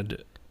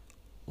had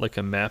like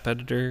a map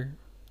editor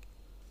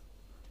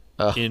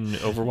in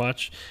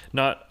Overwatch?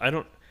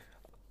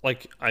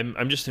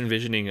 I'm just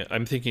envisioning,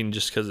 I'm thinking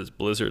just because it's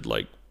Blizzard,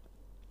 like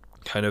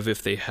kind of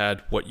if they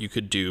had what you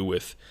could do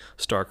with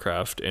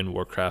StarCraft and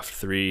Warcraft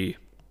 3,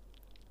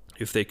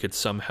 if they could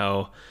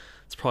somehow,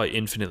 it's probably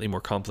infinitely more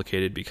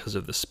complicated because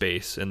of the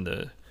space and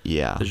the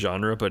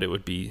genre, but it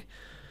would be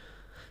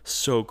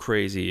so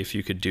crazy if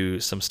you could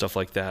do some stuff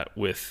like that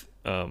with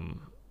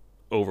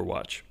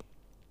Overwatch.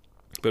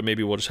 But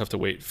maybe we'll just have to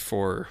wait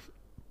for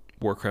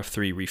Warcraft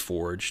 3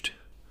 Reforged.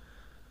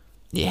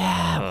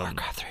 Yeah,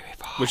 Warcraft 3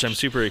 Reforged. which I'm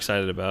super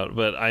excited about.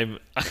 But I'm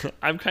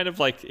kind of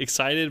like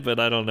excited, but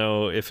I don't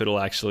know if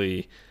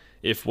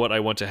if what I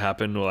want to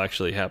happen will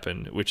actually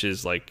happen, which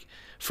is like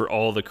for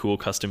all the cool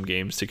custom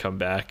games to come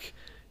back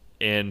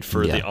and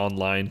for the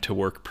online to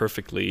work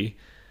perfectly.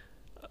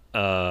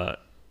 That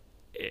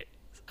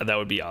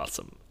would be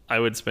awesome. I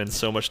would spend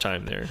so much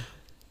time there.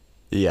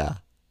 Yeah.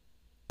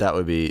 That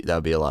would be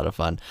a lot of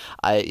fun.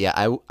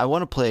 I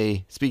want to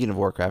play, speaking of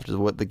Warcraft, is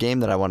what the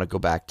game that I want to go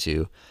back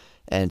to.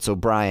 And so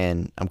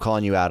Brian, I'm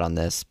calling you out on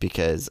this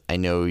because I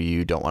know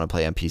you don't want to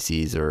play on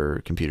PCs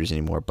or computers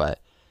anymore, but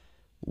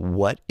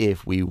what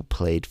if we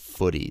played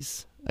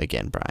footies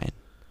again, Brian?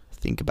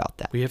 Think about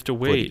that. We have to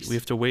wait. Footies. We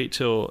have to wait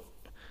till,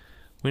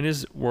 when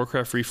is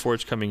Warcraft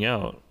Reforged coming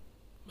out?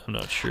 I'm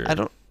not sure.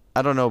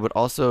 I don't know, but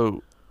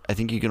also I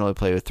think you can only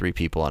play with 3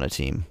 people on a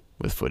team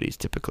with footies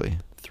typically.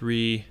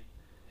 3.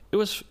 It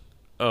was.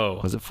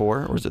 Oh. Was it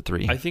 4 or was it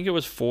 3? I think it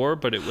was 4,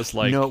 but it was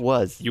like. No, it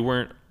was. You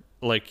weren't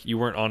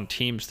on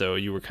teams though.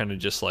 You were kind of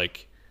just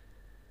like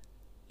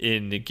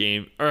in the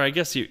game, or I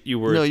guess you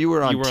were. No, you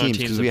were on teams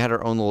because we had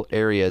our own little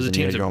areas and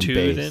you had your own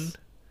base. Then?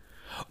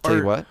 Tell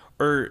you what.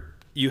 Or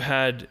you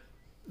had.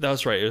 That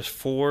was right. It was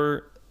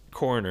 4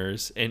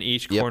 corners, and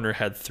each corner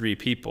had 3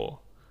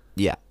 people.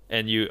 Yeah.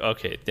 And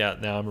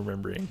now I'm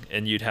remembering.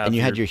 And you'd have. And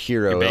you had your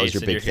hero. That was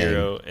your big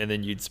thing. And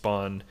then you'd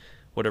spawn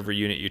whatever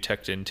unit you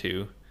teched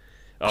into.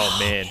 Oh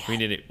man, we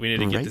need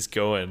to get this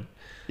going.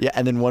 Yeah,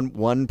 and then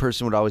one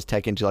person would always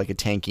tech into like a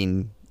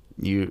tanking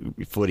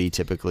footy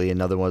typically.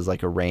 Another one was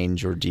like a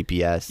range or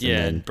DPS.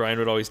 Yeah, and Brian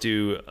would always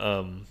do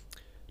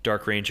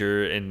Dark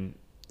Ranger and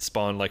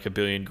spawn like a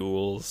billion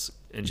ghouls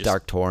and just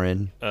Dark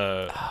Tauren.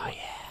 Oh yeah.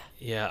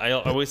 Yeah, I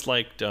always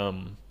liked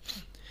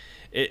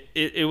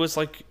it was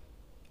like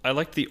I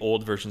liked the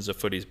old versions of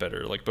footies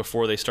better. Like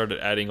before they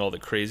started adding all the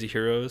crazy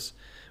heroes,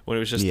 when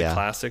it was just the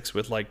classics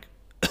with like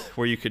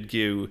where you could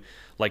do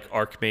like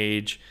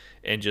Archmage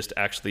and just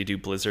actually do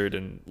Blizzard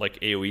and like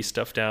AoE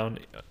stuff down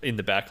in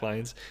the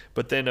backlines.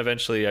 But then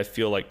eventually I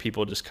feel like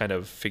people just kind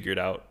of figured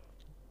out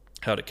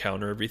how to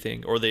counter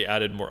everything, or they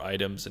added more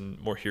items and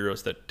more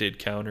heroes that did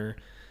counter,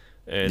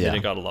 and then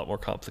it got a lot more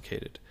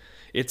complicated.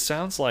 It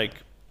sounds like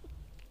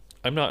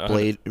I'm not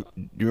Blade. You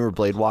remember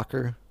Blade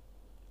Walker?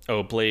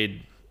 Oh,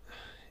 Blade,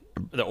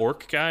 the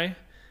orc guy.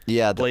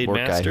 Yeah, the Blade orc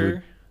Master.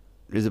 guy.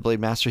 Is it Blade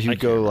Master? He would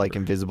go like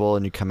invisible,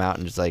 and you come out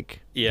and just like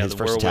his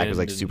first attack was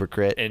like super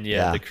crit. And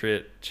the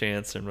crit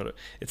chance and whatever.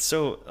 It's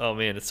so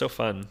it's so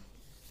fun.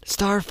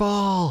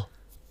 Starfall.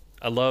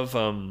 I love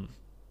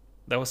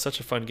that was such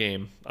a fun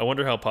game. I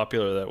wonder how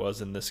popular that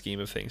was in the scheme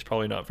of things.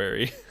 Probably not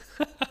very.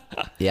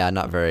 Yeah,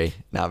 not very.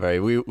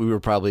 We were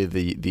probably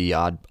the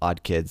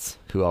odd kids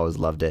who always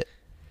loved it.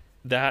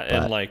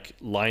 And like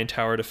Lion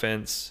Tower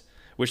Defense,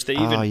 which they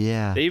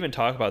even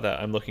talk about that.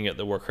 I'm looking at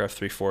the Warcraft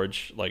 3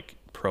 Forge like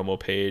promo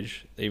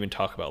page. They even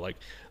talk about like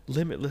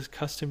limitless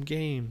custom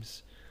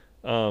games,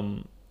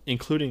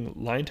 including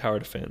Lion Tower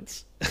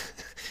Defense.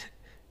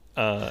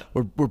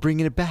 We're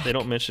bringing it back. They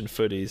don't mention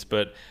footies,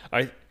 but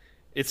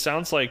it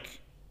sounds like,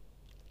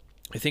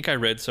 I think I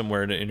read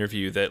somewhere in an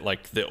interview that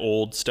like the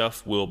old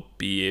stuff will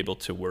be able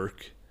to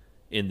work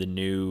in the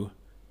new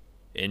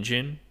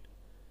engine.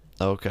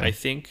 Okay. I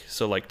think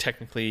so. Like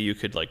technically you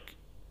could like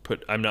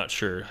I'm not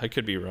sure. I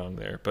could be wrong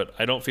there, but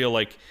I don't feel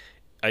like,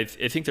 I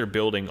think they're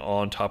building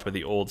on top of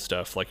the old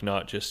stuff, like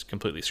not just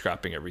completely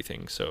scrapping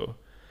everything. So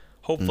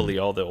hopefully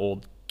all the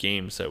old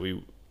games that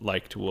we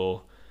liked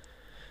will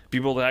be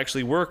able to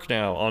actually work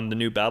now on the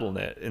new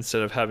BattleNet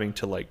instead of having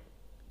to like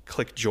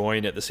click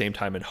join at the same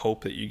time and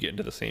hope that you get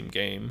into the same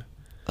game.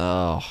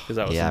 Oh,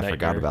 that was I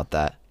forgot about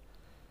that.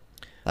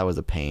 That was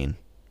a pain.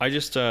 I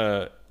just,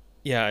 man,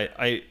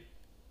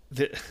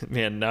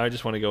 now I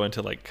just want to go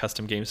into like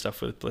custom game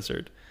stuff with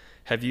Blizzard.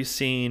 Have you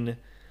seen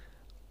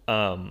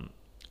Dota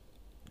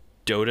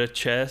Auto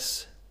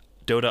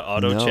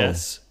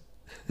Chess?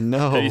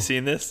 No. Have you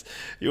seen this?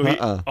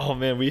 Oh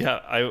man, we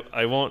have.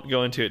 I won't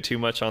go into it too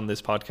much on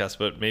this podcast,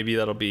 but maybe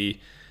that'll be.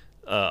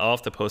 I'll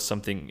have to post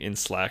something in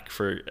Slack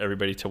for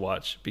everybody to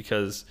watch,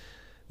 because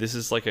this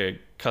is like a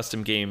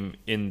custom game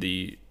in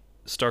the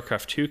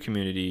StarCraft 2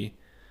 community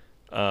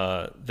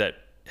that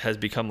has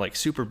become like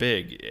super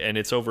big, and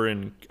it's over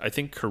in, I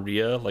think,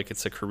 Korea. Like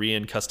it's a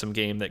Korean custom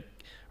game that,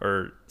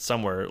 or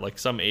somewhere like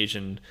some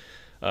Asian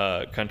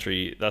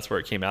country. That's where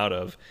it came out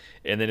of,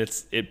 and then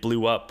it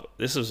blew up.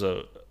 This was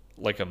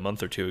like a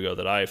month or two ago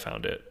that I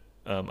found it.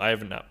 I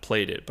have not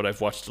played it, but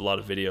I've watched a lot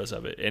of videos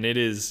of it, and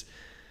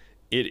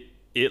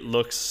it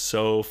looks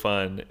so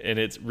fun, and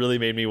it's really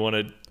made me want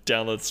to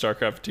download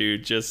StarCraft 2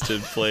 just to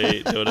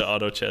play Dota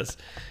Auto Chess.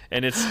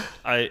 And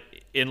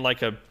in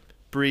like a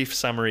brief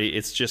summary,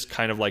 it's just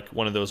kind of like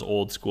one of those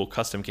old school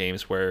custom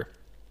games where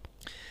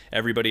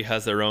everybody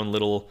has their own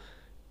little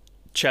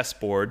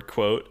chessboard,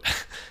 quote,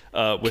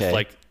 with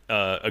like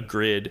a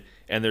grid,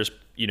 and there's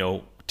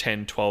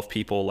 10, 12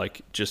 people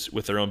like just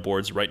with their own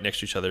boards right next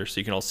to each other, so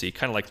you can all see,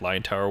 kind of like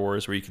Lion Tower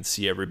Wars, where you can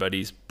see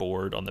everybody's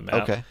board on the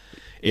map.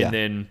 And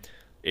then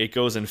it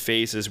goes in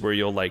phases where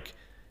you'll like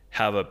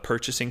have a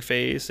purchasing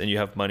phase, and you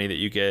have money that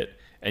you get,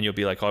 and you'll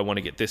be like, oh, I want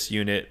to get this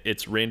unit.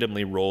 It's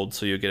randomly rolled,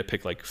 so you'll get to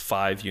pick like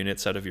 5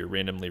 units out of your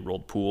randomly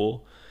rolled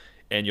pool,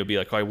 and you'll be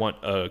like, oh, I want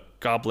a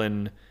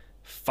goblin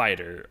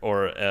fighter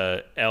or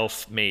a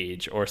elf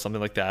mage or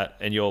something like that,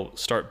 and you'll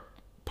start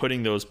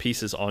putting those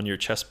pieces on your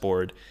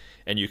chessboard,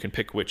 and you can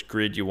pick which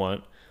grid you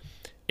want.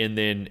 And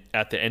then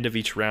at the end of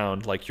each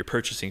round, like your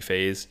purchasing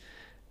phase,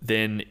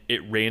 then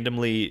it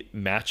randomly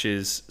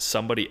matches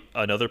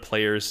another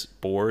player's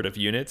board of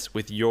units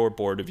with your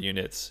board of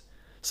units.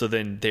 So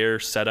then their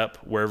setup,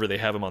 wherever they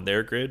have them on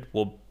their grid,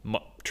 will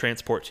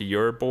transport to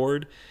your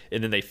board,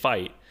 and then they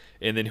fight.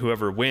 And then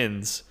whoever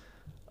wins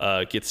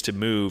gets to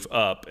move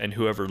up, and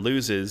whoever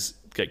loses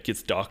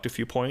gets docked a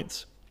few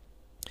points.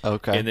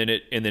 Okay. And then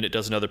it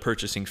does another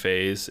purchasing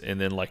phase,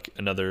 and then like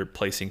another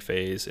placing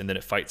phase, and then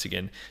it fights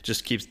again.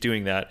 Just keeps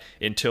doing that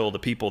until the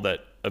people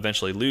that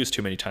eventually lose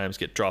too many times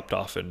get dropped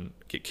off and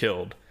get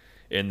killed.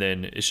 And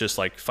then it's just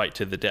like fight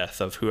to the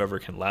death of whoever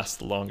can last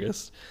the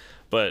longest.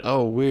 But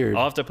weird.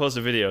 I'll have to post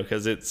a video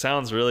because it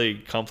sounds really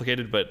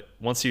complicated, but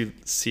once you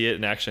see it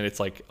in action, it's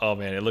like, oh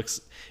man, it looks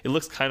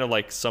kind of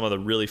like some of the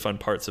really fun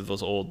parts of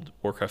those old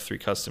Warcraft 3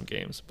 custom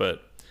games.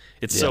 But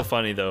it's so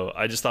funny though.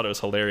 I just thought it was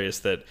hilarious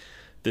that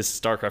this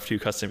StarCraft 2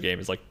 custom game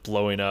is like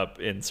blowing up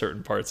in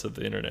certain parts of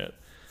the internet.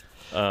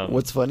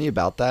 What's funny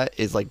about that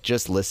is like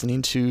just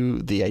listening to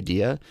the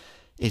idea,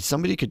 if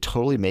somebody could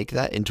totally make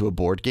that into a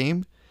board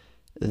game,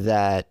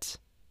 that,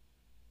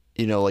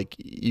 you know, like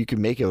you could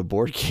make a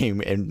board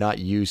game and not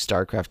use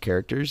StarCraft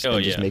characters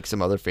and just make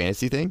some other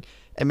fantasy thing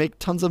and make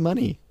tons of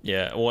money.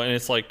 Yeah. Well, and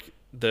it's like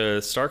the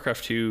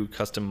StarCraft 2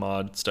 custom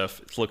mod stuff,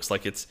 it looks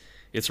like it's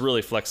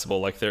really flexible.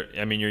 Like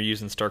you're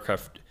using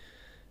StarCraft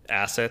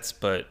assets,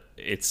 but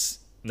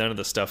none of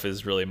the stuff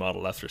is really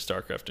modeled after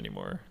StarCraft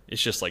anymore.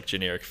 It's just like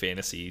generic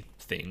fantasy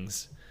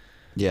things.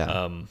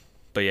 Yeah.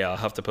 But yeah, I'll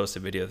have to post a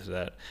video to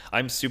that.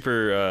 I'm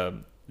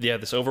super,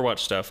 this Overwatch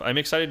stuff. I'm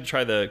excited to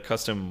try the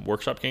custom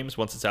workshop games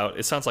once it's out.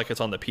 It sounds like it's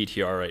on the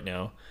PTR right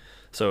now,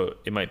 so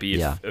it might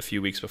be a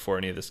few weeks before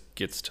any of this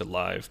gets to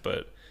live.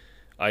 But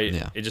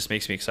it just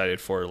makes me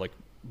excited for like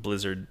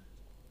Blizzard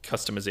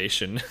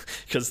customization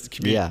because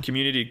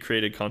community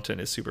created content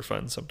is super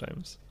fun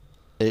sometimes.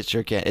 It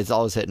sure can. It's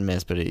always hit and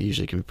miss, but it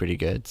usually can be pretty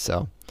good.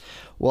 So,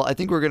 well, I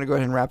think we're going to go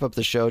ahead and wrap up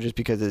the show just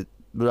because it's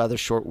a rather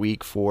short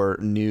week for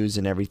news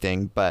and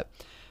everything. But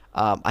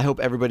I hope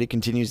everybody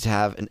continues to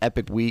have an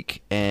epic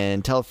week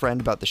and tell a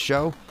friend about the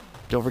show.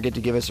 Don't forget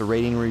to give us a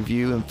rating and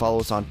review and follow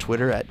us on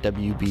Twitter at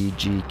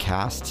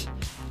WBGcast.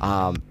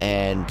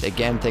 And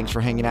again, thanks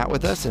for hanging out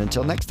with us. And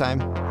until next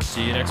time.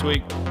 See you next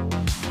week.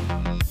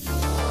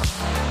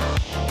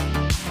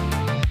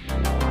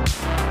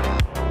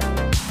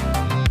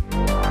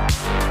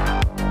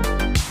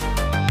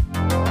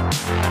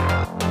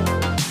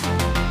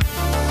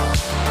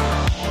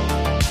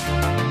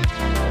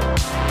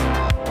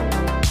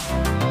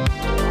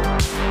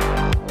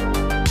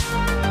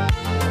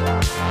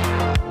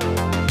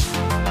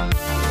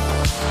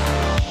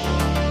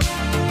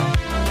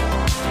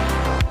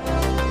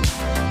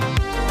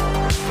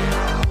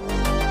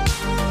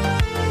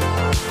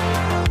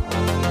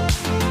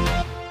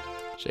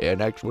 See you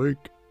next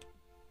week.